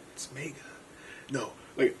 No, it's mega. No,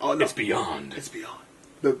 like, oh no, it's beyond. It's beyond.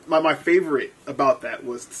 My favorite about that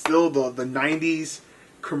was still the 90s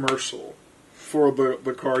commercial for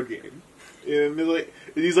the card game. And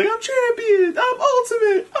he's like, I'm champion, I'm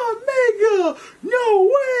ultimate, I'm mega, no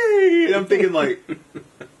way! And I'm thinking, like,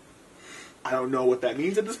 I don't know what that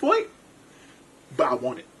means at this point, but I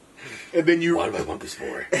want it. And then what do I want this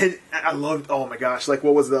for? And I loved, oh my gosh, like,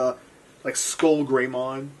 what was the, like, Skull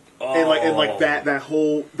Greymon? Oh. And that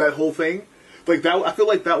whole thing? Like, that, I feel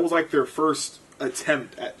like that was, like, their first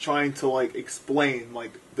attempt at trying to, like, explain,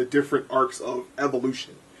 like, the different arcs of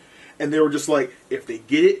evolution. And they were just like, if they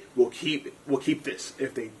get it, we'll keep this.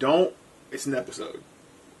 If they don't, it's an episode.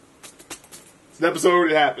 an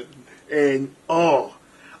episode, it happened. And, oh,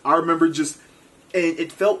 I remember just, and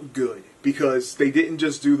it felt good because they didn't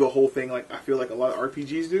just do the whole thing like I feel like a lot of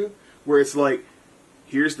RPGs do, where it's like,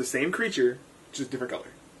 here's the same creature, just different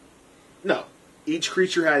color. No. Each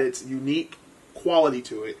creature had its unique quality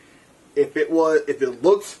to it. If it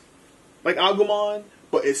looked like Agumon,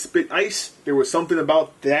 but it spit ice, there was something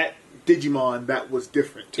about that Digimon that was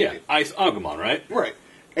different to it. Ice Agumon, right? Right.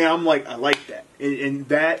 And I'm like, I like that. And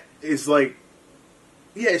that is like,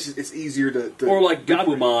 yeah, it's easier to... Or like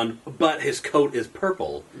Gabumon, but his coat is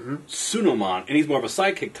purple. Mm-hmm. Sunomon, and he's more of a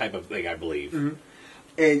sidekick type of thing, I believe. Mm-hmm.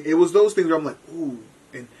 And it was those things where I'm like, ooh,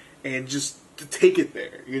 and just to take it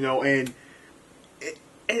there, you know, and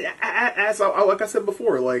as like I said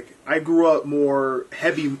before, like, I grew up more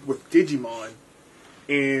heavy with Digimon,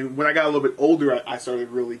 and when I got a little bit older, I started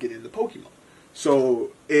really getting into Pokemon.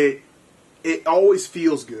 So it always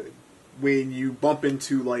feels good when you bump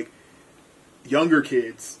into, like, younger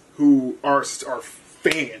kids who are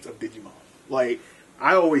fans of Digimon. Like,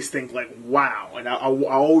 I always think, like, wow, and I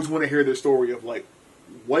always want to hear their story of, like,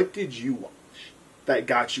 what did you watch that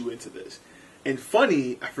got you into this? And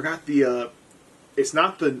funny, I forgot it's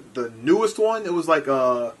not the newest one. It was like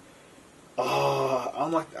I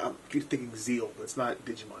keep thinking Zeal, but it's not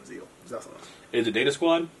Digimon Zeal. Is that something? Is it Data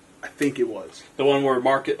Squad? I think it was the one where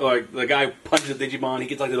the guy punches Digimon. He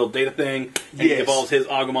gets like a little data thing, and he evolves his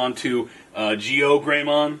Agumon to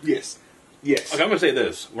Geogreymon. Yes. Okay, I'm gonna say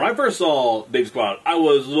this: when I first saw Data Squad, I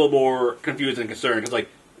was a little more confused and concerned because, like,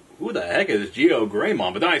 who the heck is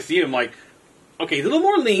Geogreymon? But then I see him, like, okay, he's a little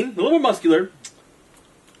more lean, a little more muscular.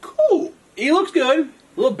 Cool. He looks good.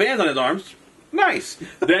 Little bands on his arms. Nice.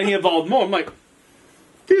 Then he evolved more. I'm like,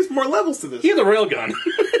 there's more levels to this. He has a railgun.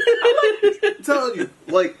 I'm telling you,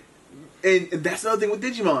 like, and that's another thing with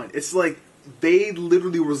Digimon. It's like they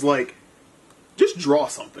literally was like, just draw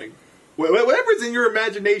something. Whatever's in your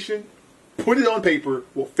imagination, put it on paper.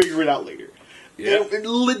 We'll figure it out later. Yeah. And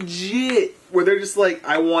legit, where they're just like,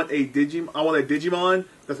 I want a Digimon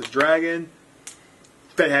that's a dragon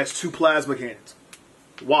that has 2 plasma cannons.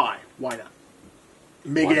 Why? Why not?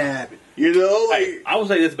 Make it happen. You know? Like, hey, I will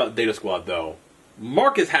say this about Data Squad, though.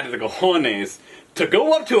 Marcus had the cojones to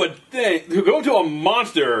go up to a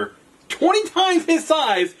monster 20 times his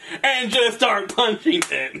size and just start punching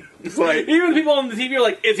it. Like, even people on the TV are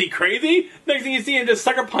like, is he crazy? Next thing you see him just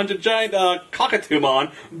sucker punch a giant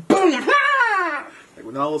Cockatumon. Boom! Like,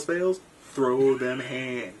 when all else fails, throw them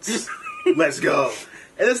hands. Let's go.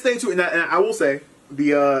 And this thing, too, and I will say,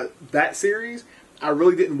 that series, I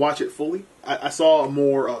really didn't watch it fully. I saw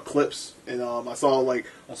more clips, and I saw, like,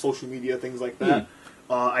 on social media, things like that.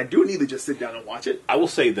 I do need to just sit down and watch it. I will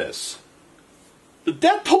say this. The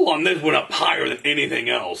death toll on this went up higher than anything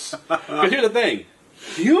else. Because here's the thing.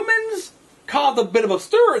 Humans caused a bit of a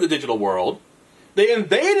stir in the digital world. They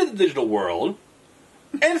invaded the digital world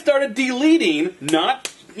and started deleting, I'm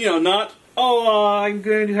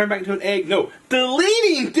going to turn back into an egg. No,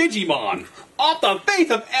 deleting Digimon off the face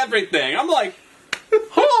of everything. I'm like,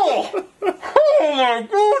 oh my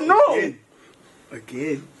god, no!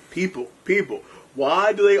 Again, people.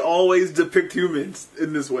 Why do they always depict humans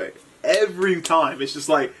in this way? Every time. It's just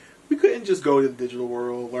like, we couldn't just go to the digital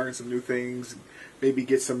world, learn some new things, maybe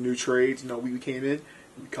get some new trades. No, we came in,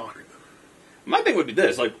 we conquered them. My thing would be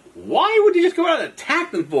this, like, why would you just go out and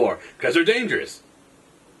attack them for? Because they're dangerous.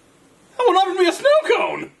 That would offer me a snow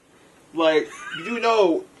cone! Like, you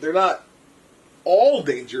know, they're not all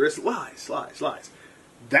dangerous. Lies.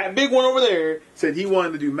 That big one over there said he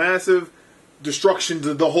wanted to do massive destruction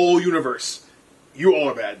to the whole universe. You all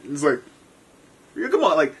are bad. It's like, come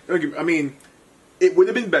on, like, I mean, it would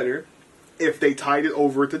have been better if they tied it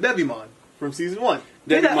over to Devimon from season 1.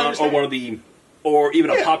 Devimon or one of the, or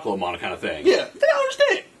even a Apocalypmon kind of thing. Yeah, they don't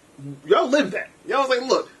understand. Y'all lived that. Y'all was like,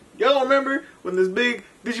 look, y'all don't remember when this big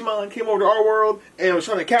Digimon came over to our world and was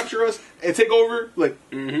trying to capture us and take over? Like,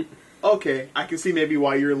 okay, I can see maybe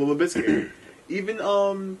why you're a little bit scared. Even,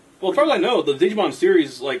 well, as far as I know, the Digimon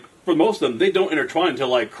series, like, for most of them, they don't intertwine until,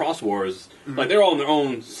 like, Cross Wars. Like, they're all in their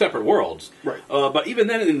own separate worlds. Right. But even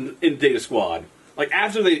then, in Data Squad, like,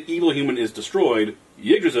 after the evil human is destroyed,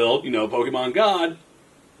 Yggdrasil, Pokemon God,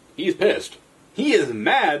 he's pissed. He is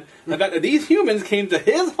mad that these humans came to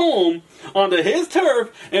his home, onto his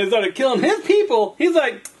turf, and started killing his people. He's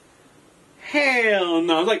like, hell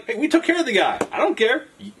no. I was like, hey, we took care of the guy. I don't care.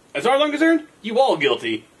 As far as I'm concerned, you all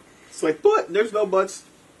guilty. It's like, but there's no buts.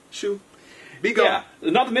 Shoo. Be gone.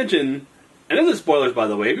 Yeah, not to mention, and this is spoilers, by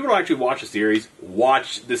the way, if you want to actually watch the series,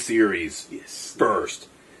 watch the series first.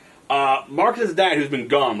 Marcus' dad, who's been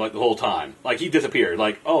gone, like, the whole time, like, he disappeared,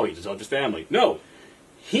 like, oh, he just left his family. No.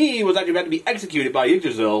 He was actually about to be executed by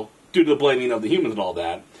Yggdrasil due to the blaming of the humans and all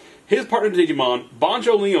that. His partner Digimon,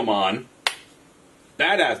 Bancho Leomon,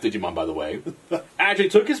 badass Digimon by the way, actually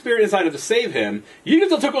took his spirit inside him to save him.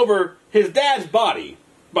 Yuzo took over his dad's body,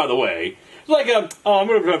 by the way. It's like, oh, I'm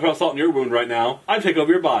going to put salt in your wound right now. I take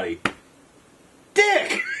over your body.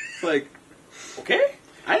 Dick! It's like, okay.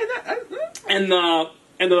 And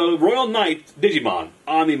the Royal Knight Digimon,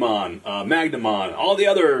 Omnimon, Magnamon, all the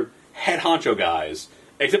other head honcho guys,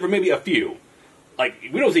 except for maybe a few. Like,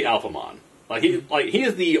 we don't see Alphamon. He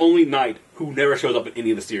is the only knight who never shows up in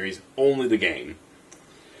any of the series, only the game.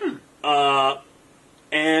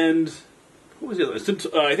 And who was the other?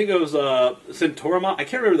 I think it was Centauromon. I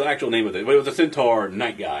can't remember the actual name of it, but it was a Centaur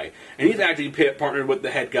knight guy, and he's actually partnered with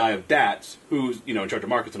the head guy of DATS, who's in charge of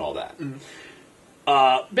markets and all that.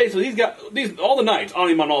 Basically, all the knights,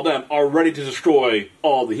 Omnimon, all them, are ready to destroy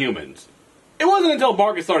all the humans. It wasn't until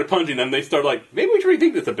Marcus started punching them, they started like, maybe we should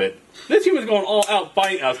rethink this a bit. This human's going all out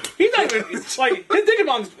fighting us. He's not even, like, his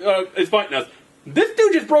Digimon is fighting us. This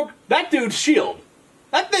dude just broke that dude's shield.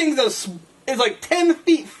 That thing is like 10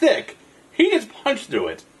 feet thick. He just punched through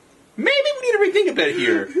it. Maybe we need to rethink a bit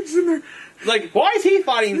here. Like, why is he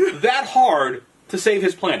fighting that hard to save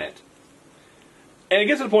his planet? And it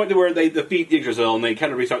gets to the point where they defeat Yggdrasil and they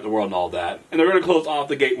kind of restart the world and all that. And they're going to close off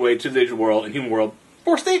the gateway to the digital world and human world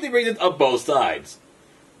for safety reasons of both sides.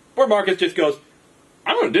 Where Marcus just goes,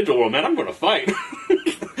 I'm going to digital world, man. I'm going to fight. I'm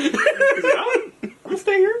going to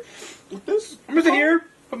stay here. I'm going to stay here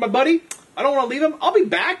with my buddy. I don't want to leave him. I'll be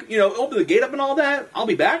back. Open the gate up and all that. I'll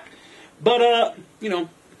be back. But, I want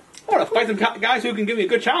to fight some guys who can give me a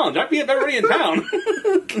good challenge. I'd be already in town.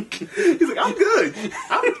 He's like, I'm good.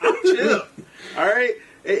 I'm chill. All right?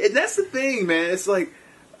 And that's the thing, man. It's like,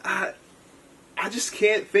 I just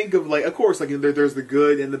can't think of, like, of course, like, there's the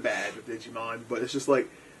good and the bad with Digimon, but it's just like,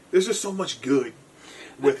 there's just so much good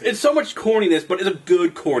with it. It's so much corniness, but it's a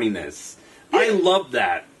good corniness. Yeah. I love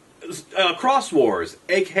that. Cross Wars,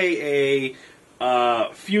 a.k.a.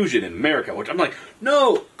 Fusion in America, which I'm like,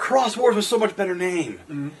 no, Cross Wars was so much better name.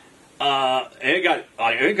 Mm-hmm. And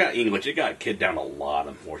it got English. It got kid down a lot,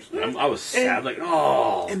 unfortunately. I was sad,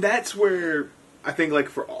 and that's where I think, like,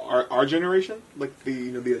 for our generation, like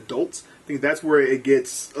the adults, I think that's where it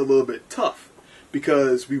gets a little bit tough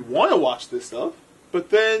because we want to watch this stuff, but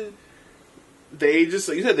then they just,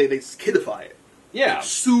 like you said, they kidify it. Yeah, like,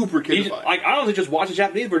 super kidify. Like, I don't just watch the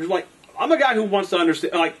Japanese version. Like, I'm a guy who wants to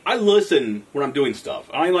understand. Like, I listen when I'm doing stuff.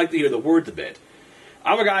 I like to hear the words a bit.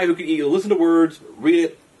 I'm a guy who can either listen to words, read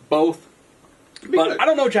it, both. But I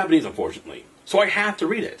don't know Japanese, unfortunately, so I have to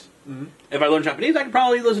read it. Mm-hmm. If I learn Japanese, I can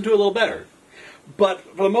probably listen to it a little better. But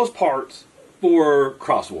for the most part, for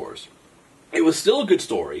Cross Wars, it was still a good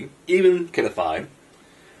story, even kidified,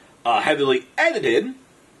 heavily edited,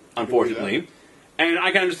 unfortunately, and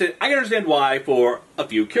I can understand why for a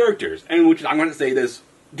few characters, and which I'm going to say this,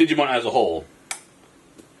 Digimon as a whole.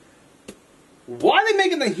 Why are they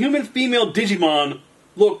making the human female Digimon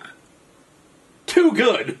look too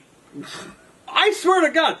good? I swear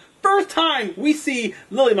to God, first time we see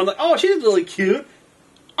Lilymon, I'm like, oh, she's really cute.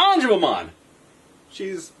 Angemamon.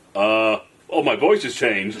 She's... oh, my voice has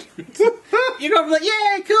changed. You're going to be like,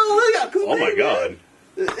 yay, cool, cool. Oh my God.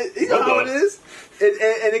 You know how it is.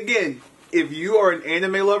 And again, if you are an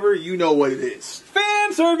anime lover, you know what it is.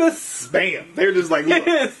 Fan service! Bam! They're just like, look.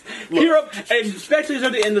 Look. And especially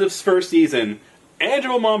at the end of this first season,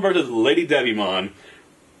 Angemamon versus Lady Devimon,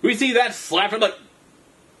 we see that slap, like,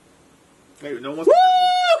 hey, no one's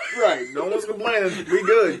right. No one's complaining. We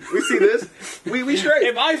good. We see this. We straight.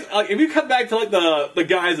 If you cut back to like the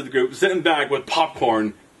guys of the group sitting back with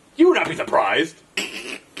popcorn, you would not be surprised.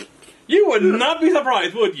 You would not be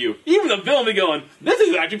surprised, would you? Even the villain would be going, "This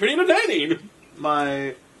is actually pretty entertaining."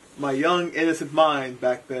 My young innocent mind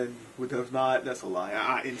back then would have not. That's a lie.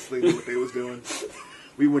 I instantly knew what they was doing.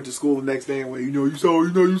 We went to school the next day and went, you saw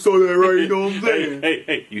that, right? You know what I'm saying?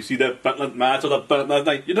 Hey, you see that match or that last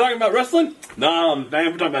night? You're talking about wrestling? No, I'm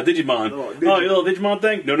talking about Digimon. Oh, you little Digimon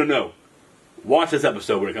thing? No. Watch this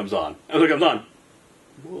episode when it comes on. And when it comes on,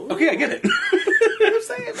 okay, I get it. You know what I'm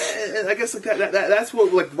saying, man? And I guess like that's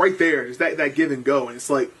what, like, right there is that give and go. And it's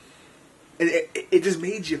like, and it just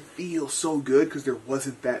made you feel so good because there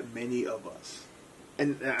wasn't that many of us.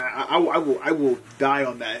 And I will die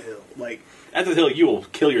on that hill. Like, that's a hill you will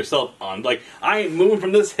kill yourself on. Like, I ain't moving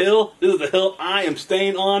from this hill. This is the hill I am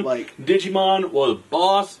staying on. Like, Digimon was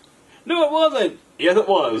boss. No, it wasn't. Yes, it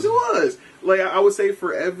was. Yes, it was. Like, I would say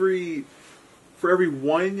for every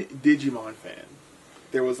one Digimon fan,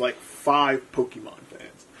 there was like 5 Pokemon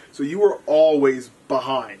fans. So you were always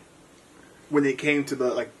behind when it came to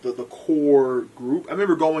the core group. I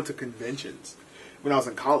remember going to conventions when I was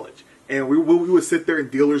in college, And we would sit there in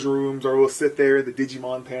dealers' rooms, or we'll sit there in the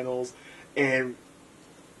Digimon panels, and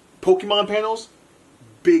Pokemon panels,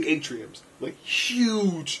 big atriums, like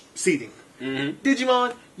huge seating. Mm-hmm.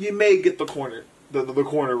 Digimon, you may get the corner, the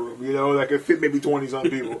corner room, you know, that could fit maybe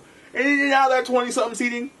 20-something people. And then out that 20-something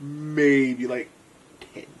seating, maybe like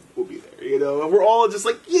 10 will be there, you know. And we're all just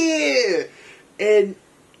like, yeah! And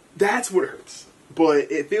that's what hurts.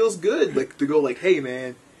 But it feels good, like, to go like, hey,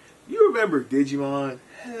 man, you remember Digimon?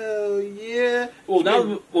 Hell yeah! Well,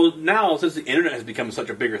 now since the internet has become such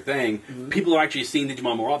a bigger thing, people are actually seeing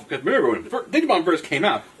Digimon more often. Because remember when Digimon first came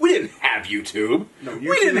out, we didn't have YouTube. No,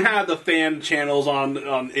 we didn't have the fan channels on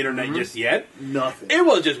the internet just yet. Nothing. It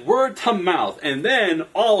was just word to mouth, and then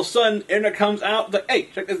all of a sudden, internet comes out like, hey,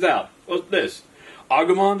 check this out. What's this?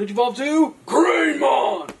 Agumon Digivolve 2?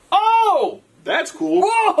 Greymon! Oh! That's cool.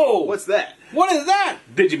 Whoa! What's that? What is that?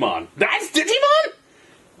 Digimon. That's Digimon?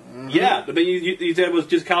 Yeah, the thing you said was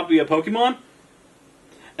just copy a Pokemon.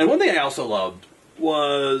 And one thing I also loved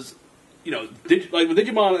was, you know, like when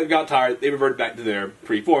Digimon got tired, they reverted back to their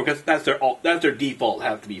pre-form because that's their default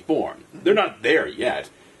have to be form. They're not there yet.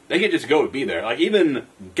 They can't just go and be there. Like even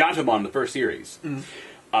Gatomon in the first series,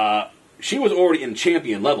 she was already in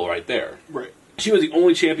champion level right there. Right. She was the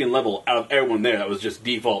only champion level out of everyone there that was just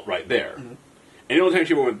default right there. And the only time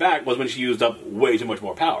she ever went back was when she used up way too much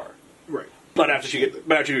more power. Right. But after she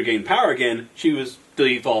regained power again, she was the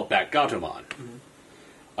default back Gatomon.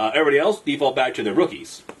 Everybody else default back to their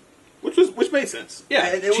rookies, which made sense. Yeah,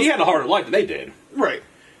 and she had a harder life than they did. Right.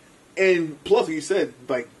 And plus, like you said,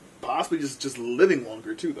 like possibly just living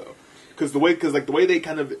longer too, though, because the way they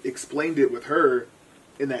kind of explained it with her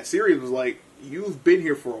in that series was like, you've been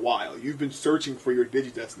here for a while. You've been searching for your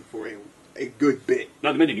Digidestin for a good bit.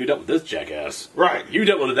 Not to mention, you dealt with this jackass. Right. You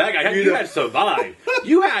dealt with that guy. You had to survive.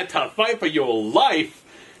 You had to fight for your life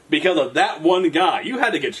because of that one guy. You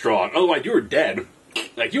had to get strong. Otherwise, you were dead.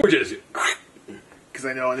 Like, you were just... Because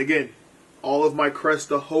I know, and again, all of my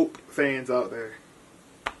Crest of Hope fans out there,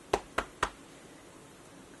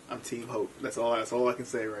 I'm Team Hope. That's all I can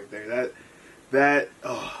say right there.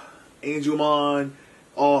 Angelmon,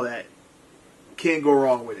 all that. Can't go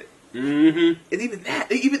wrong with it. And even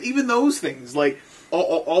that, even those things, like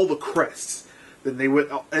all the crests, then they went,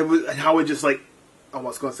 and how it just like, I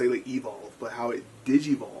was going to say like evolved, but how it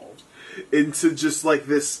digivolved into just like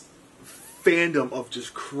this fandom of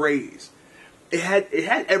just craze. It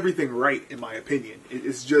had everything right in my opinion.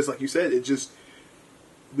 It's just like you said. It just,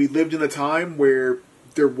 we lived in a time where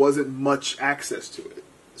there wasn't much access to it.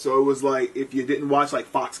 So it was like, if you didn't watch like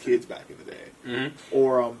Fox Kids back in the day,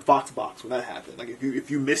 or Fox Box when that happened, like if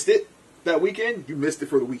you missed it that weekend, you missed it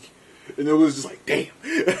for the week, and it was just like, damn.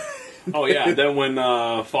 Oh yeah. Then when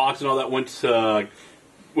Fox and all that went to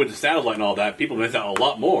satellite and all that, people missed out a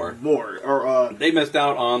lot more. They missed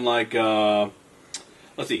out on like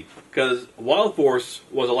let's see, because Wild Force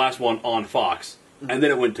was the last one on Fox, and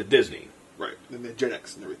then it went to Disney. Right, and then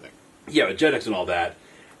Jetix and everything. Yeah, with Jetix and all that,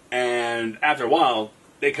 and after a while,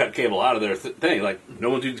 they cut cable out of their thing. Like,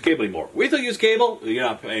 no one's using cable anymore. We still use cable. You're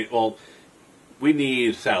not paying. Well, we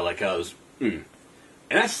need satellite because, and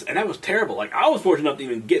that was terrible. Like, I was fortunate enough to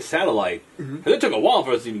even get satellite, because it took a while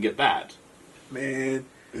for us to even get that. Man,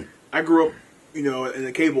 I grew up, you know, in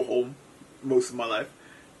a cable home most of my life,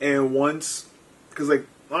 and once, because like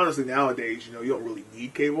honestly nowadays, you know, you don't really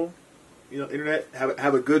need cable, you know, internet.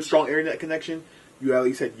 Have a good strong internet connection. You at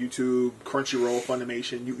least had YouTube, Crunchyroll,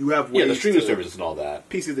 Funimation. You have ways the streaming services and all that.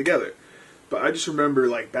 Piece it together. But I just remember,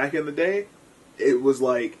 like, back in the day, it was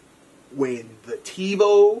like when the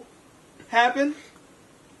TiVo happened,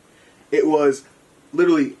 it was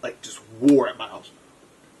literally like just war at my house.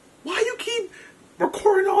 Why you keep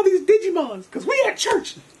recording all these Digimons? Because we at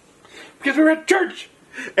church. Because we're at church.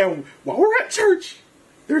 And while we're at church,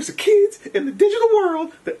 there's a kids in the digital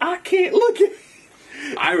world that I can't look at.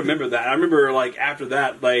 I remember that. I remember, like, after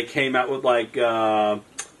that, they came out with, like,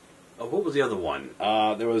 what was the other one?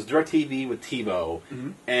 There was DirecTV with TiVo,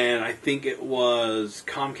 and I think it was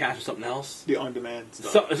Comcast or something else. The on-demand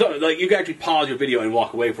stuff. So, like, you could actually pause your video and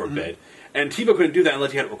walk away for a bit. And TiVo couldn't do that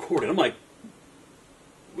unless you had it recorded. I'm like,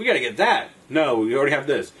 we gotta get that. No, we already have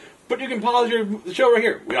this. But you can pause your show right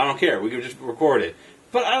here. I don't care. We can just record it.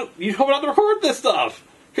 But you told me not to record this stuff,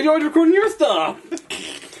 because you're always recording your stuff.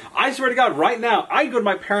 I swear to God, right now, I can go to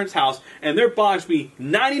my parents' house, and their box be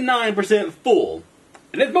 99% full.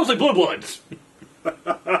 And it's mostly Blue Bloods. And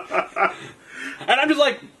I'm just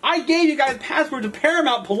like, I gave you guys passwords to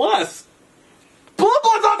Paramount Plus. Blue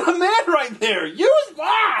Bloods on command right there. Use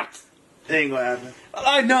that. It ain't gonna happen.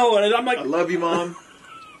 I know, and I'm like, I love you, Mom.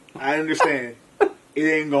 I understand. It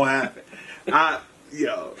ain't gonna happen. I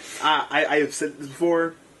have said this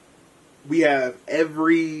before. we have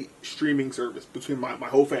every streaming service between my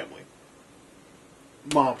whole family.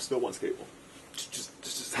 Mom still wants cable.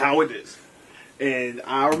 Just how it is. And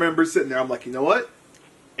I remember sitting there, I'm like, you know what?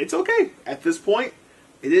 It's okay. At this point,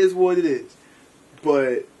 it is what it is.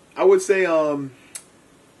 But I would say,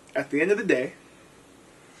 at the end of the day,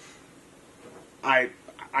 I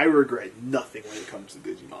regret nothing when it comes to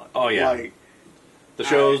Digimon. Oh, yeah. Like, the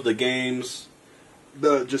shows, the games.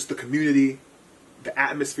 Just the community, the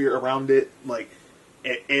atmosphere around it. Like,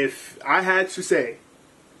 if I had to say,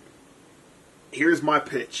 here's my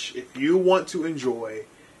pitch. If you want to enjoy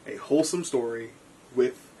a wholesome story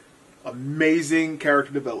with amazing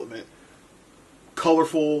character development,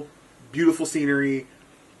 colorful, beautiful scenery,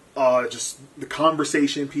 just the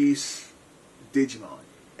conversation piece, Digimon.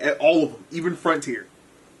 All of them, even Frontier.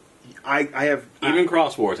 I have... Even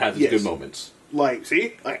Cross Wars has its good moments. Like,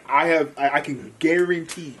 see? Like, I can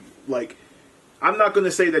guarantee you, like, I'm not going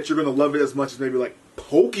to say that you're going to love it as much as maybe, like,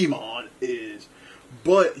 Pokemon is,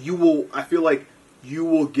 but you will, I feel like you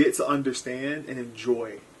will get to understand and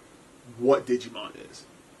enjoy what Digimon is.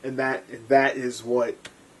 And that is what,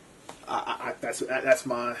 that's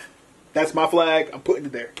my flag. I'm putting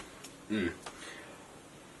it there. There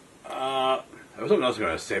was something else I was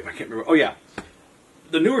going to say, but I can't remember. Oh, yeah.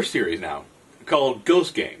 The newer series now, called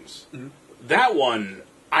Ghost Games. Mm-hmm. That one,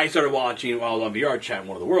 I started watching while I was on VR Chat in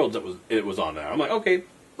one of the worlds it was on there. I'm like, okay,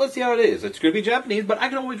 let's see how it is. It's going to be Japanese, but I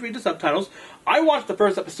can always read the subtitles. I watched the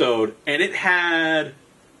first episode, and it had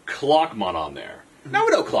Clockmon on there. Mm-hmm. Now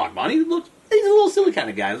we know Clockmon. He's a little silly kind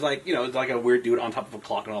of guy. It's like, it's like a weird dude on top of a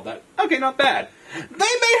clock and all that. Okay, not bad. They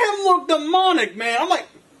made him look demonic, man. I'm like,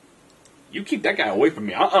 you keep that guy away from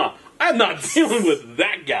me. I'm not dealing with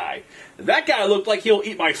that guy. That guy looked like he'll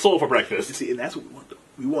eat my soul for breakfast. See, and that's what we want.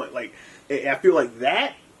 We want, like, I feel like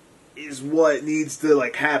that is what needs to,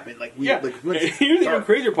 like, happen. Like, here's the even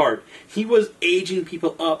crazier part. He was aging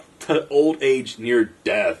people up to old age near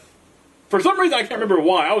death. For some reason, I can't remember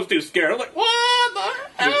why. I was too scared. I was like, what the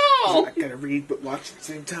hell? I gotta read but watch at the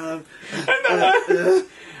same time.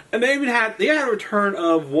 And they had a return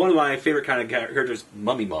of one of my favorite kind of characters,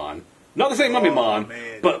 Mummymon. Not the same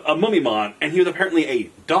Mummymon, but a Mummymon. And he was apparently a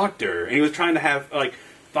doctor. And he was trying to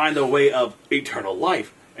find a way of eternal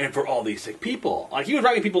life. And for all these sick people. Like, he was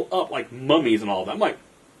writing people up like mummies and all that. I'm like,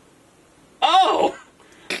 oh!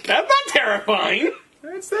 That's not terrifying!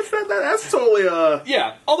 That's totally,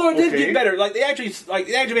 yeah, although it did get better. Like, they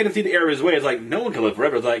actually made him see the error of his way. It's like, no one can live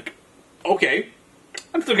forever. It's like, okay.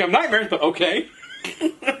 I'm still gonna have nightmares, but okay.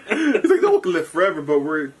 It's like, no one can live forever, but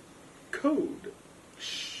we're code.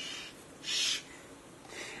 Shh.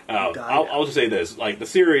 I'll just say this. Like, the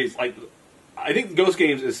series, like, I think Ghost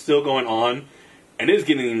Games is still going on, and it is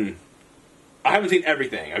getting... I haven't seen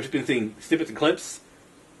everything. I've just been seeing snippets and clips.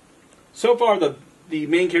 So far, the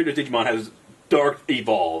main character Digimon has dark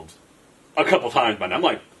evolved a couple times by now. I'm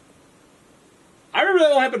like, I remember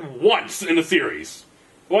that only happened once in the series.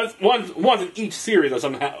 Once in each series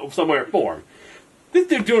of somewhere form. This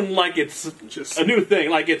dude doing like it's just a new thing,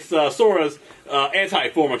 like it's Sora's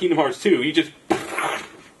anti-form of Kingdom Hearts 2. You just...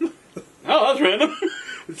 oh, that's random.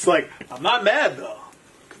 It's like, I'm not mad though,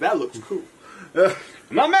 because that looks cool. I'm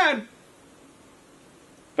not mad.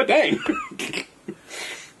 But dang.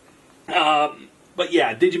 But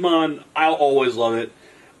yeah, Digimon, I'll always love it.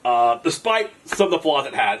 Despite some of the flaws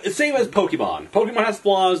it had. It's the same as Pokemon. Pokemon has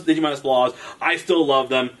flaws, Digimon has flaws. I still love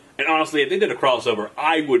them. And honestly, if they did a crossover,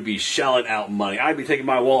 I would be shelling out money. I'd be taking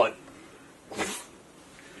my wallet.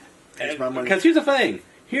 Because here's the thing.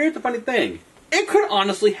 Here's the funny thing. It could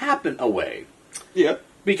honestly happen a way. Yeah.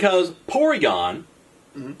 Because Porygon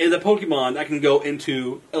is a Pokemon that can go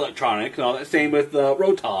into electronics and all that. Same with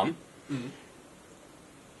Rotom. Mm-hmm.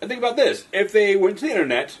 And think about this. If they went to the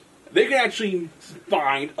internet, they could actually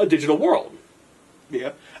find a digital world.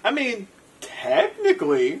 Yeah. I mean,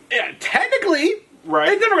 technically. Yeah, technically. Right.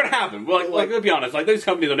 It's never going to happen. Like, let's be honest. Like, these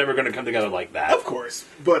companies are never going to come together like that. Of course.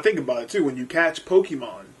 But think about it, too. When you catch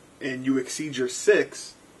Pokemon and you exceed your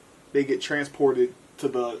 6, they get transported to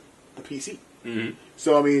the PC. Mm-hmm.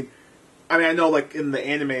 So, I mean, I know, like, in the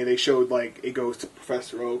anime, they showed, like, it goes to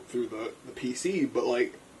Professor Oak through the PC, but,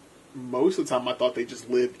 like, most of the time I thought they just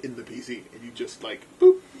lived in the PC, and you just, like,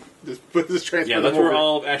 boop, just transfer. Yeah, that's where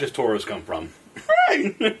all of Ash's Tauros come from.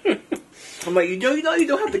 Right! I'm like, you don't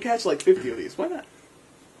have to catch, like, 50 of these. Why not?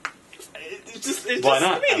 It's Why just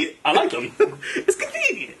not? convenient. I like them. It's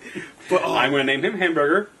convenient. But, I'm going to name him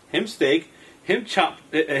Hamburger, him Steak, him Chop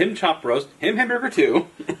Roast, him Hamburger 2.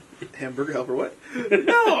 Hamburger helper what?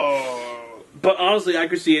 No! But honestly, I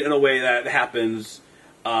could see it in a way that happens,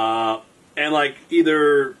 and like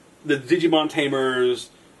either the Digimon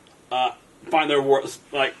Tamers, find their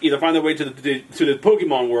either find their way to the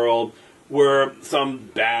Pokemon world where some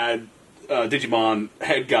bad Digimon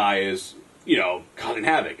head guy is, causing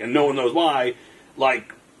havoc, and no one knows why.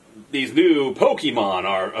 Like, these new Pokemon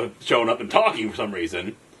are showing up and talking for some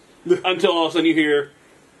reason, until all of a sudden you hear,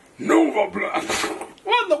 Nova Blast!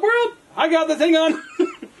 What in the world? I got the thing on!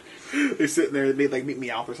 They're sitting there, they like meet me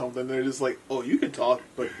out or something, they're just like, oh, you can talk,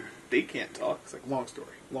 but they can't talk. It's like, long story.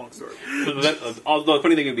 So the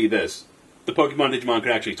funny thing would be this. The Pokemon and Digimon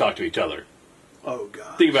could actually talk to each other. Oh,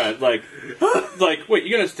 God. Think about it, wait,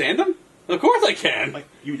 you gonna stand them? Of course I can! Like,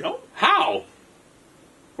 you don't? How?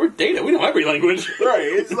 We're data, we know every language. Right,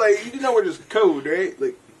 it's like, we're just code, right?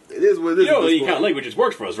 Like, it is what it is. You know, the kind of language just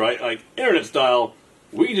works for us, right? Like, internet style,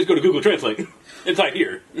 we can just go to Google Translate. It's right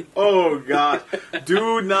here. Oh, God.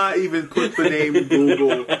 Do not even put the name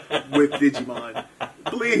Google with Digimon.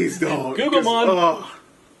 Please don't. Googlemon.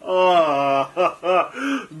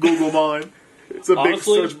 Googlemon. It's a big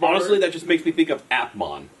search bar. Honestly, that just makes me think of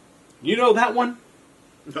Appmon. You know that one?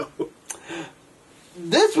 No.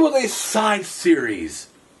 This was a side series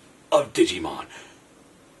of Digimon.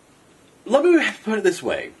 Let me put it this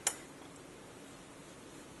way.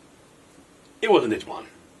 It wasn't Digimon.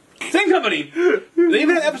 Same company. They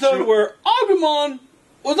even had an episode where Agumon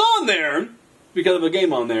was on there because of a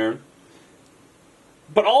game on there.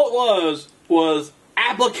 But all it was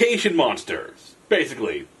application monsters,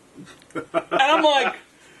 basically. And I'm like,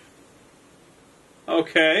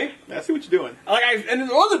 okay. I see what you're doing. And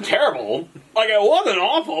it wasn't terrible. It wasn't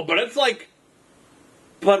awful, but it's like,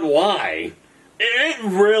 but why? It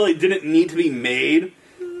really didn't need to be made.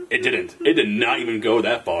 It didn't. It did not even go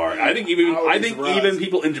that far. I think even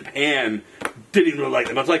people in Japan didn't really like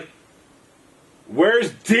them. I was like,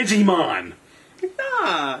 where's Digimon?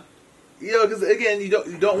 Nah. Because again, you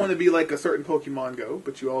don't want to be like a certain Pokemon Go,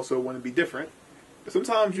 but you also want to be different. But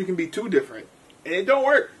sometimes you can be too different, and it don't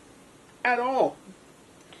work at all.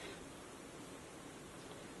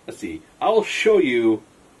 Let's see. I will show you.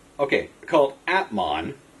 Okay, called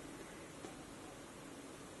Appmon.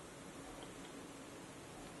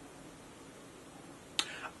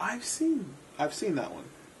 I've seen that one.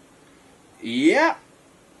 Yeah.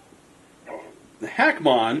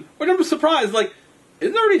 Hackmon. Which I'm surprised. Like,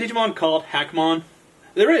 isn't there already a Digimon called Hackmon?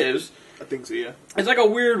 There is. I think so, yeah. It's like a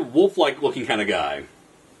weird wolf-like looking kind of guy.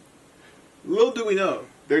 Little do we know,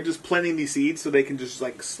 they're just planting these seeds so they can just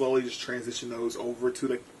slowly just transition those over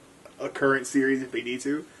to a current series if they need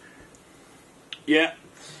to. Yeah.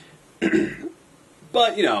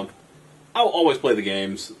 But, I'll always play the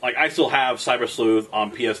games. Like, I still have Cyber Sleuth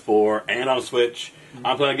on PS4 and on Switch. Mm-hmm.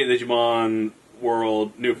 I'm planning to get Digimon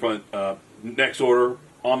World New Front Next Order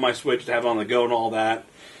on my Switch to have it on the go and all that.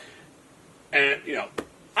 And,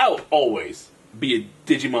 I'll always be a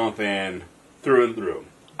Digimon fan through and through.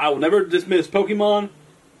 I will never dismiss Pokemon,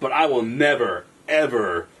 but I will never,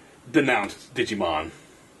 ever denounce Digimon.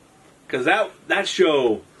 Because that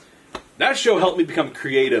show helped me become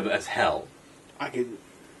creative as hell. I can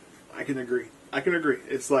agree.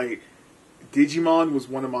 It's like Digimon was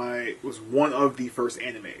one of the first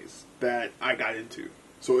animes that I got into.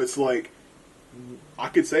 So it's like I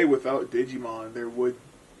could say without Digimon,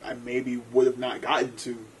 I maybe would have not gotten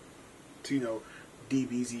to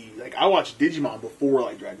DBZ. Like I watched Digimon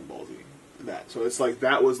before Dragon Ball Z. That so it's like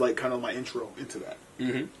that was kind of my intro into that,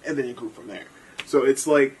 mm-hmm. and then it grew from there. So it's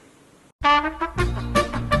like.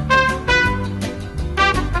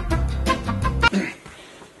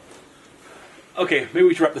 Okay, maybe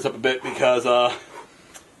we should wrap this up a bit because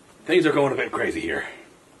things are going a bit crazy here.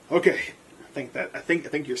 Okay, I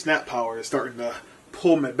think your snap power is starting to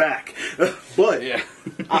pull me back, but yeah.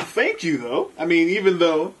 I thank you though. I mean, even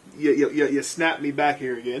though you snapped me back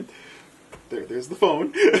here again, there's the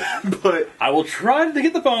phone. But I will try to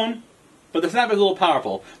get the phone, but the snap is a little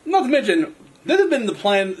powerful. Not to mention, this has been the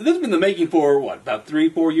plan. This has been the making for what, about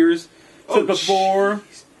 3-4 years since before.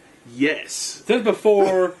 Geez. Yes, since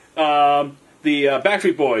before. The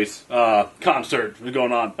Backstreet Boys concert was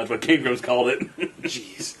going on. That's what Game Grumps called it.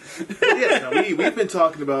 Jeez. Yes, now we've been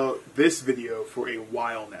talking about this video for a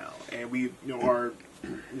while now, and we are,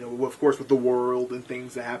 of course, with the world and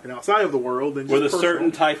things that happen outside of the world, and with a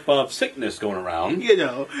certain type of sickness going around.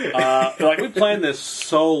 We planned this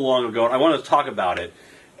so long ago, and I wanted to talk about it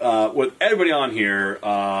with everybody on here.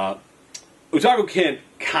 Utaku Kent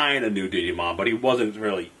kind of knew Digimon, but he wasn't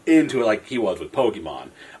really into it like he was with Pokemon.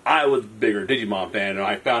 I was a bigger Digimon fan, and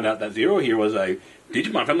I found out that Zero here was a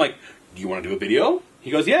Digimon fan. I'm like, do you want to do a video? He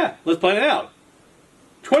goes, yeah, let's plan it out.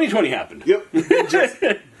 2020 happened. Yep. Just,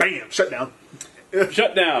 bam, shut down.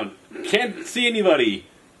 Shut down. Can't see anybody.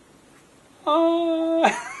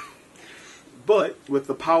 But But with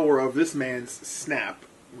the power of this man's snap,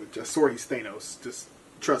 with just sorry, he's Thanos, just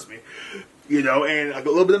trust me, and a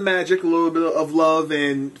little bit of magic, a little bit of love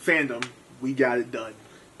and fandom, we got it done,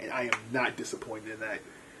 and I am not disappointed in that.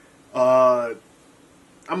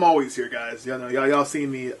 I'm always here, guys. Y'all seen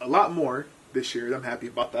me a lot more this year, and I'm happy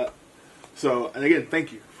about that. So, and again,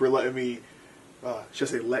 thank you for letting me. Should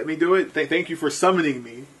I say let me do it? Thank you for summoning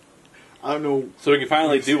me. I don't know. So we can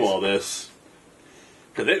finally do all this.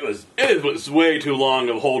 Because it was way too long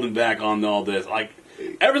of holding back on all this. Like,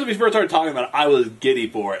 ever since we first started talking about it, I was giddy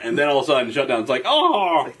for it. And then all of a sudden, shutdown's like,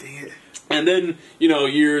 oh! Like, dang it. And then,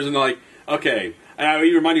 years and like, okay. And I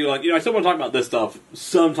remind you, like, I still want to talk about this stuff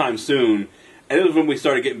sometime soon. And it was when we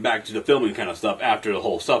started getting back to the filming kind of stuff after the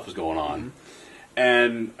whole stuff was going on. Mm-hmm.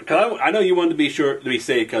 And because I know you wanted to be sure to be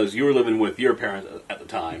safe because you were living with your parents at the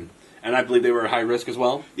time. And I believe they were high risk as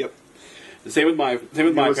well. Yep. The same with my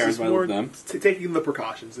parents when I lived with them. Taking the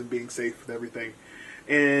precautions and being safe with everything.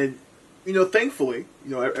 And, thankfully,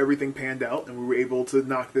 everything panned out and we were able to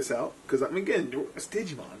knock this out. Because, again, it's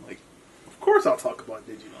Digimon. Like, of course I'll talk about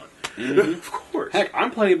Digimon. Mm-hmm. Of course. Heck, I'm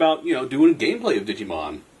planning about, doing gameplay of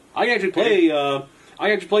Digimon. I can actually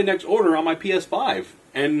play Next Order on my PS5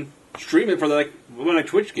 and stream it for one of my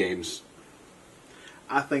Twitch games.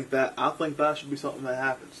 I think that should be something that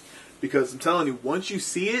happens. Because I'm telling you, once you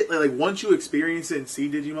see it, like once you experience it and see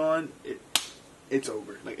Digimon, it's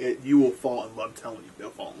over. You will fall in love. I'm telling you, you'll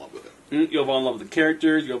fall in love with it. You'll fall in love with the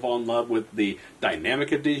characters. You'll fall in love with the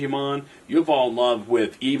dynamic of Digimon. You'll fall in love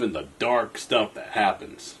with even the dark stuff that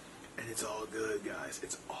happens. And it's all good, guys.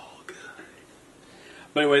 It's all good.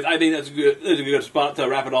 But anyways, I think that's a good spot to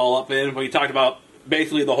wrap it all up in. We talked about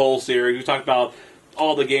basically the whole series. We talked about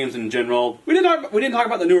all the games in general. We didn't talk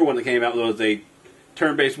about the newer one that came out. It was a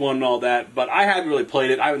turn-based one and all that, but I haven't really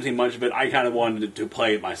played it. I haven't seen much of it. I kind of wanted to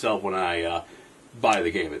play it myself when I buy the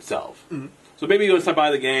game itself. Mm-hmm. So maybe once I buy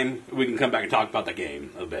the game, we can come back and talk about the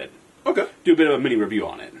game a bit. Okay. Do a bit of a mini review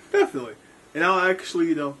on it. Definitely. And I'll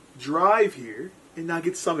actually, drive here and not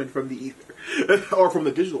get summoned from the ether. Or from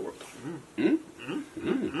the digital world. Mm-hmm. Mm-hmm.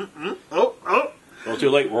 Mm-hmm. Oh. Well, it's too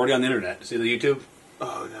late. We're already on the internet. See the YouTube?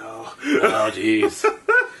 Oh, no. Oh, jeez.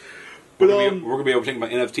 We're going to be able to think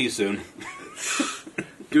about NFTs soon.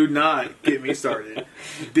 Do not get me started.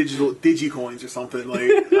 Digital Digicoins or something. Like,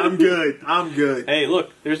 I'm good. Hey,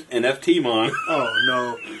 look, there's NFTmon. Oh,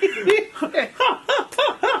 no.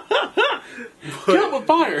 Kill him with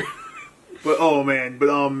fire. But, oh, man. But,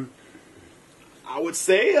 I would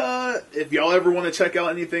say, if y'all ever want to check out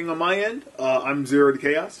anything on my end, I'm Zero to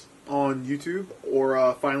Chaos on YouTube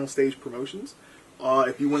or Final Stage Promotions.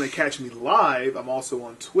 If you want to catch me live, I'm also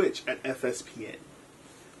on Twitch at FSPN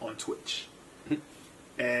on Twitch.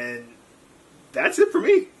 And that's it for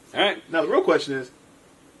me. All right. Now, the real question is,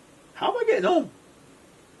 how am I getting home?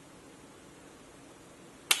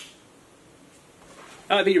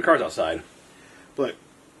 I think your car's outside. But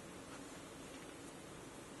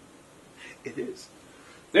it is.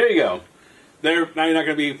 There you go. Now you're not going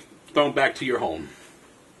to be thrown back to your home.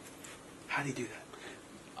 How do you do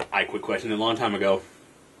that? I quit questioning a long time ago.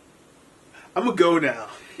 I'm going to go now.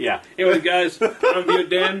 Yeah. Anyways, guys, I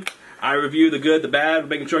reviewed Dan. I review the good, the bad,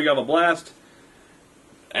 making sure you have a blast.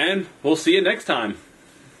 And we'll see you next time.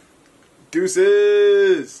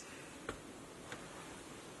 Deuces!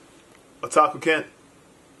 Otaku Kent,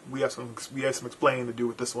 we have some explaining to do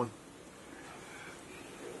with this one.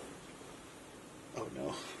 Oh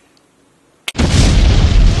no.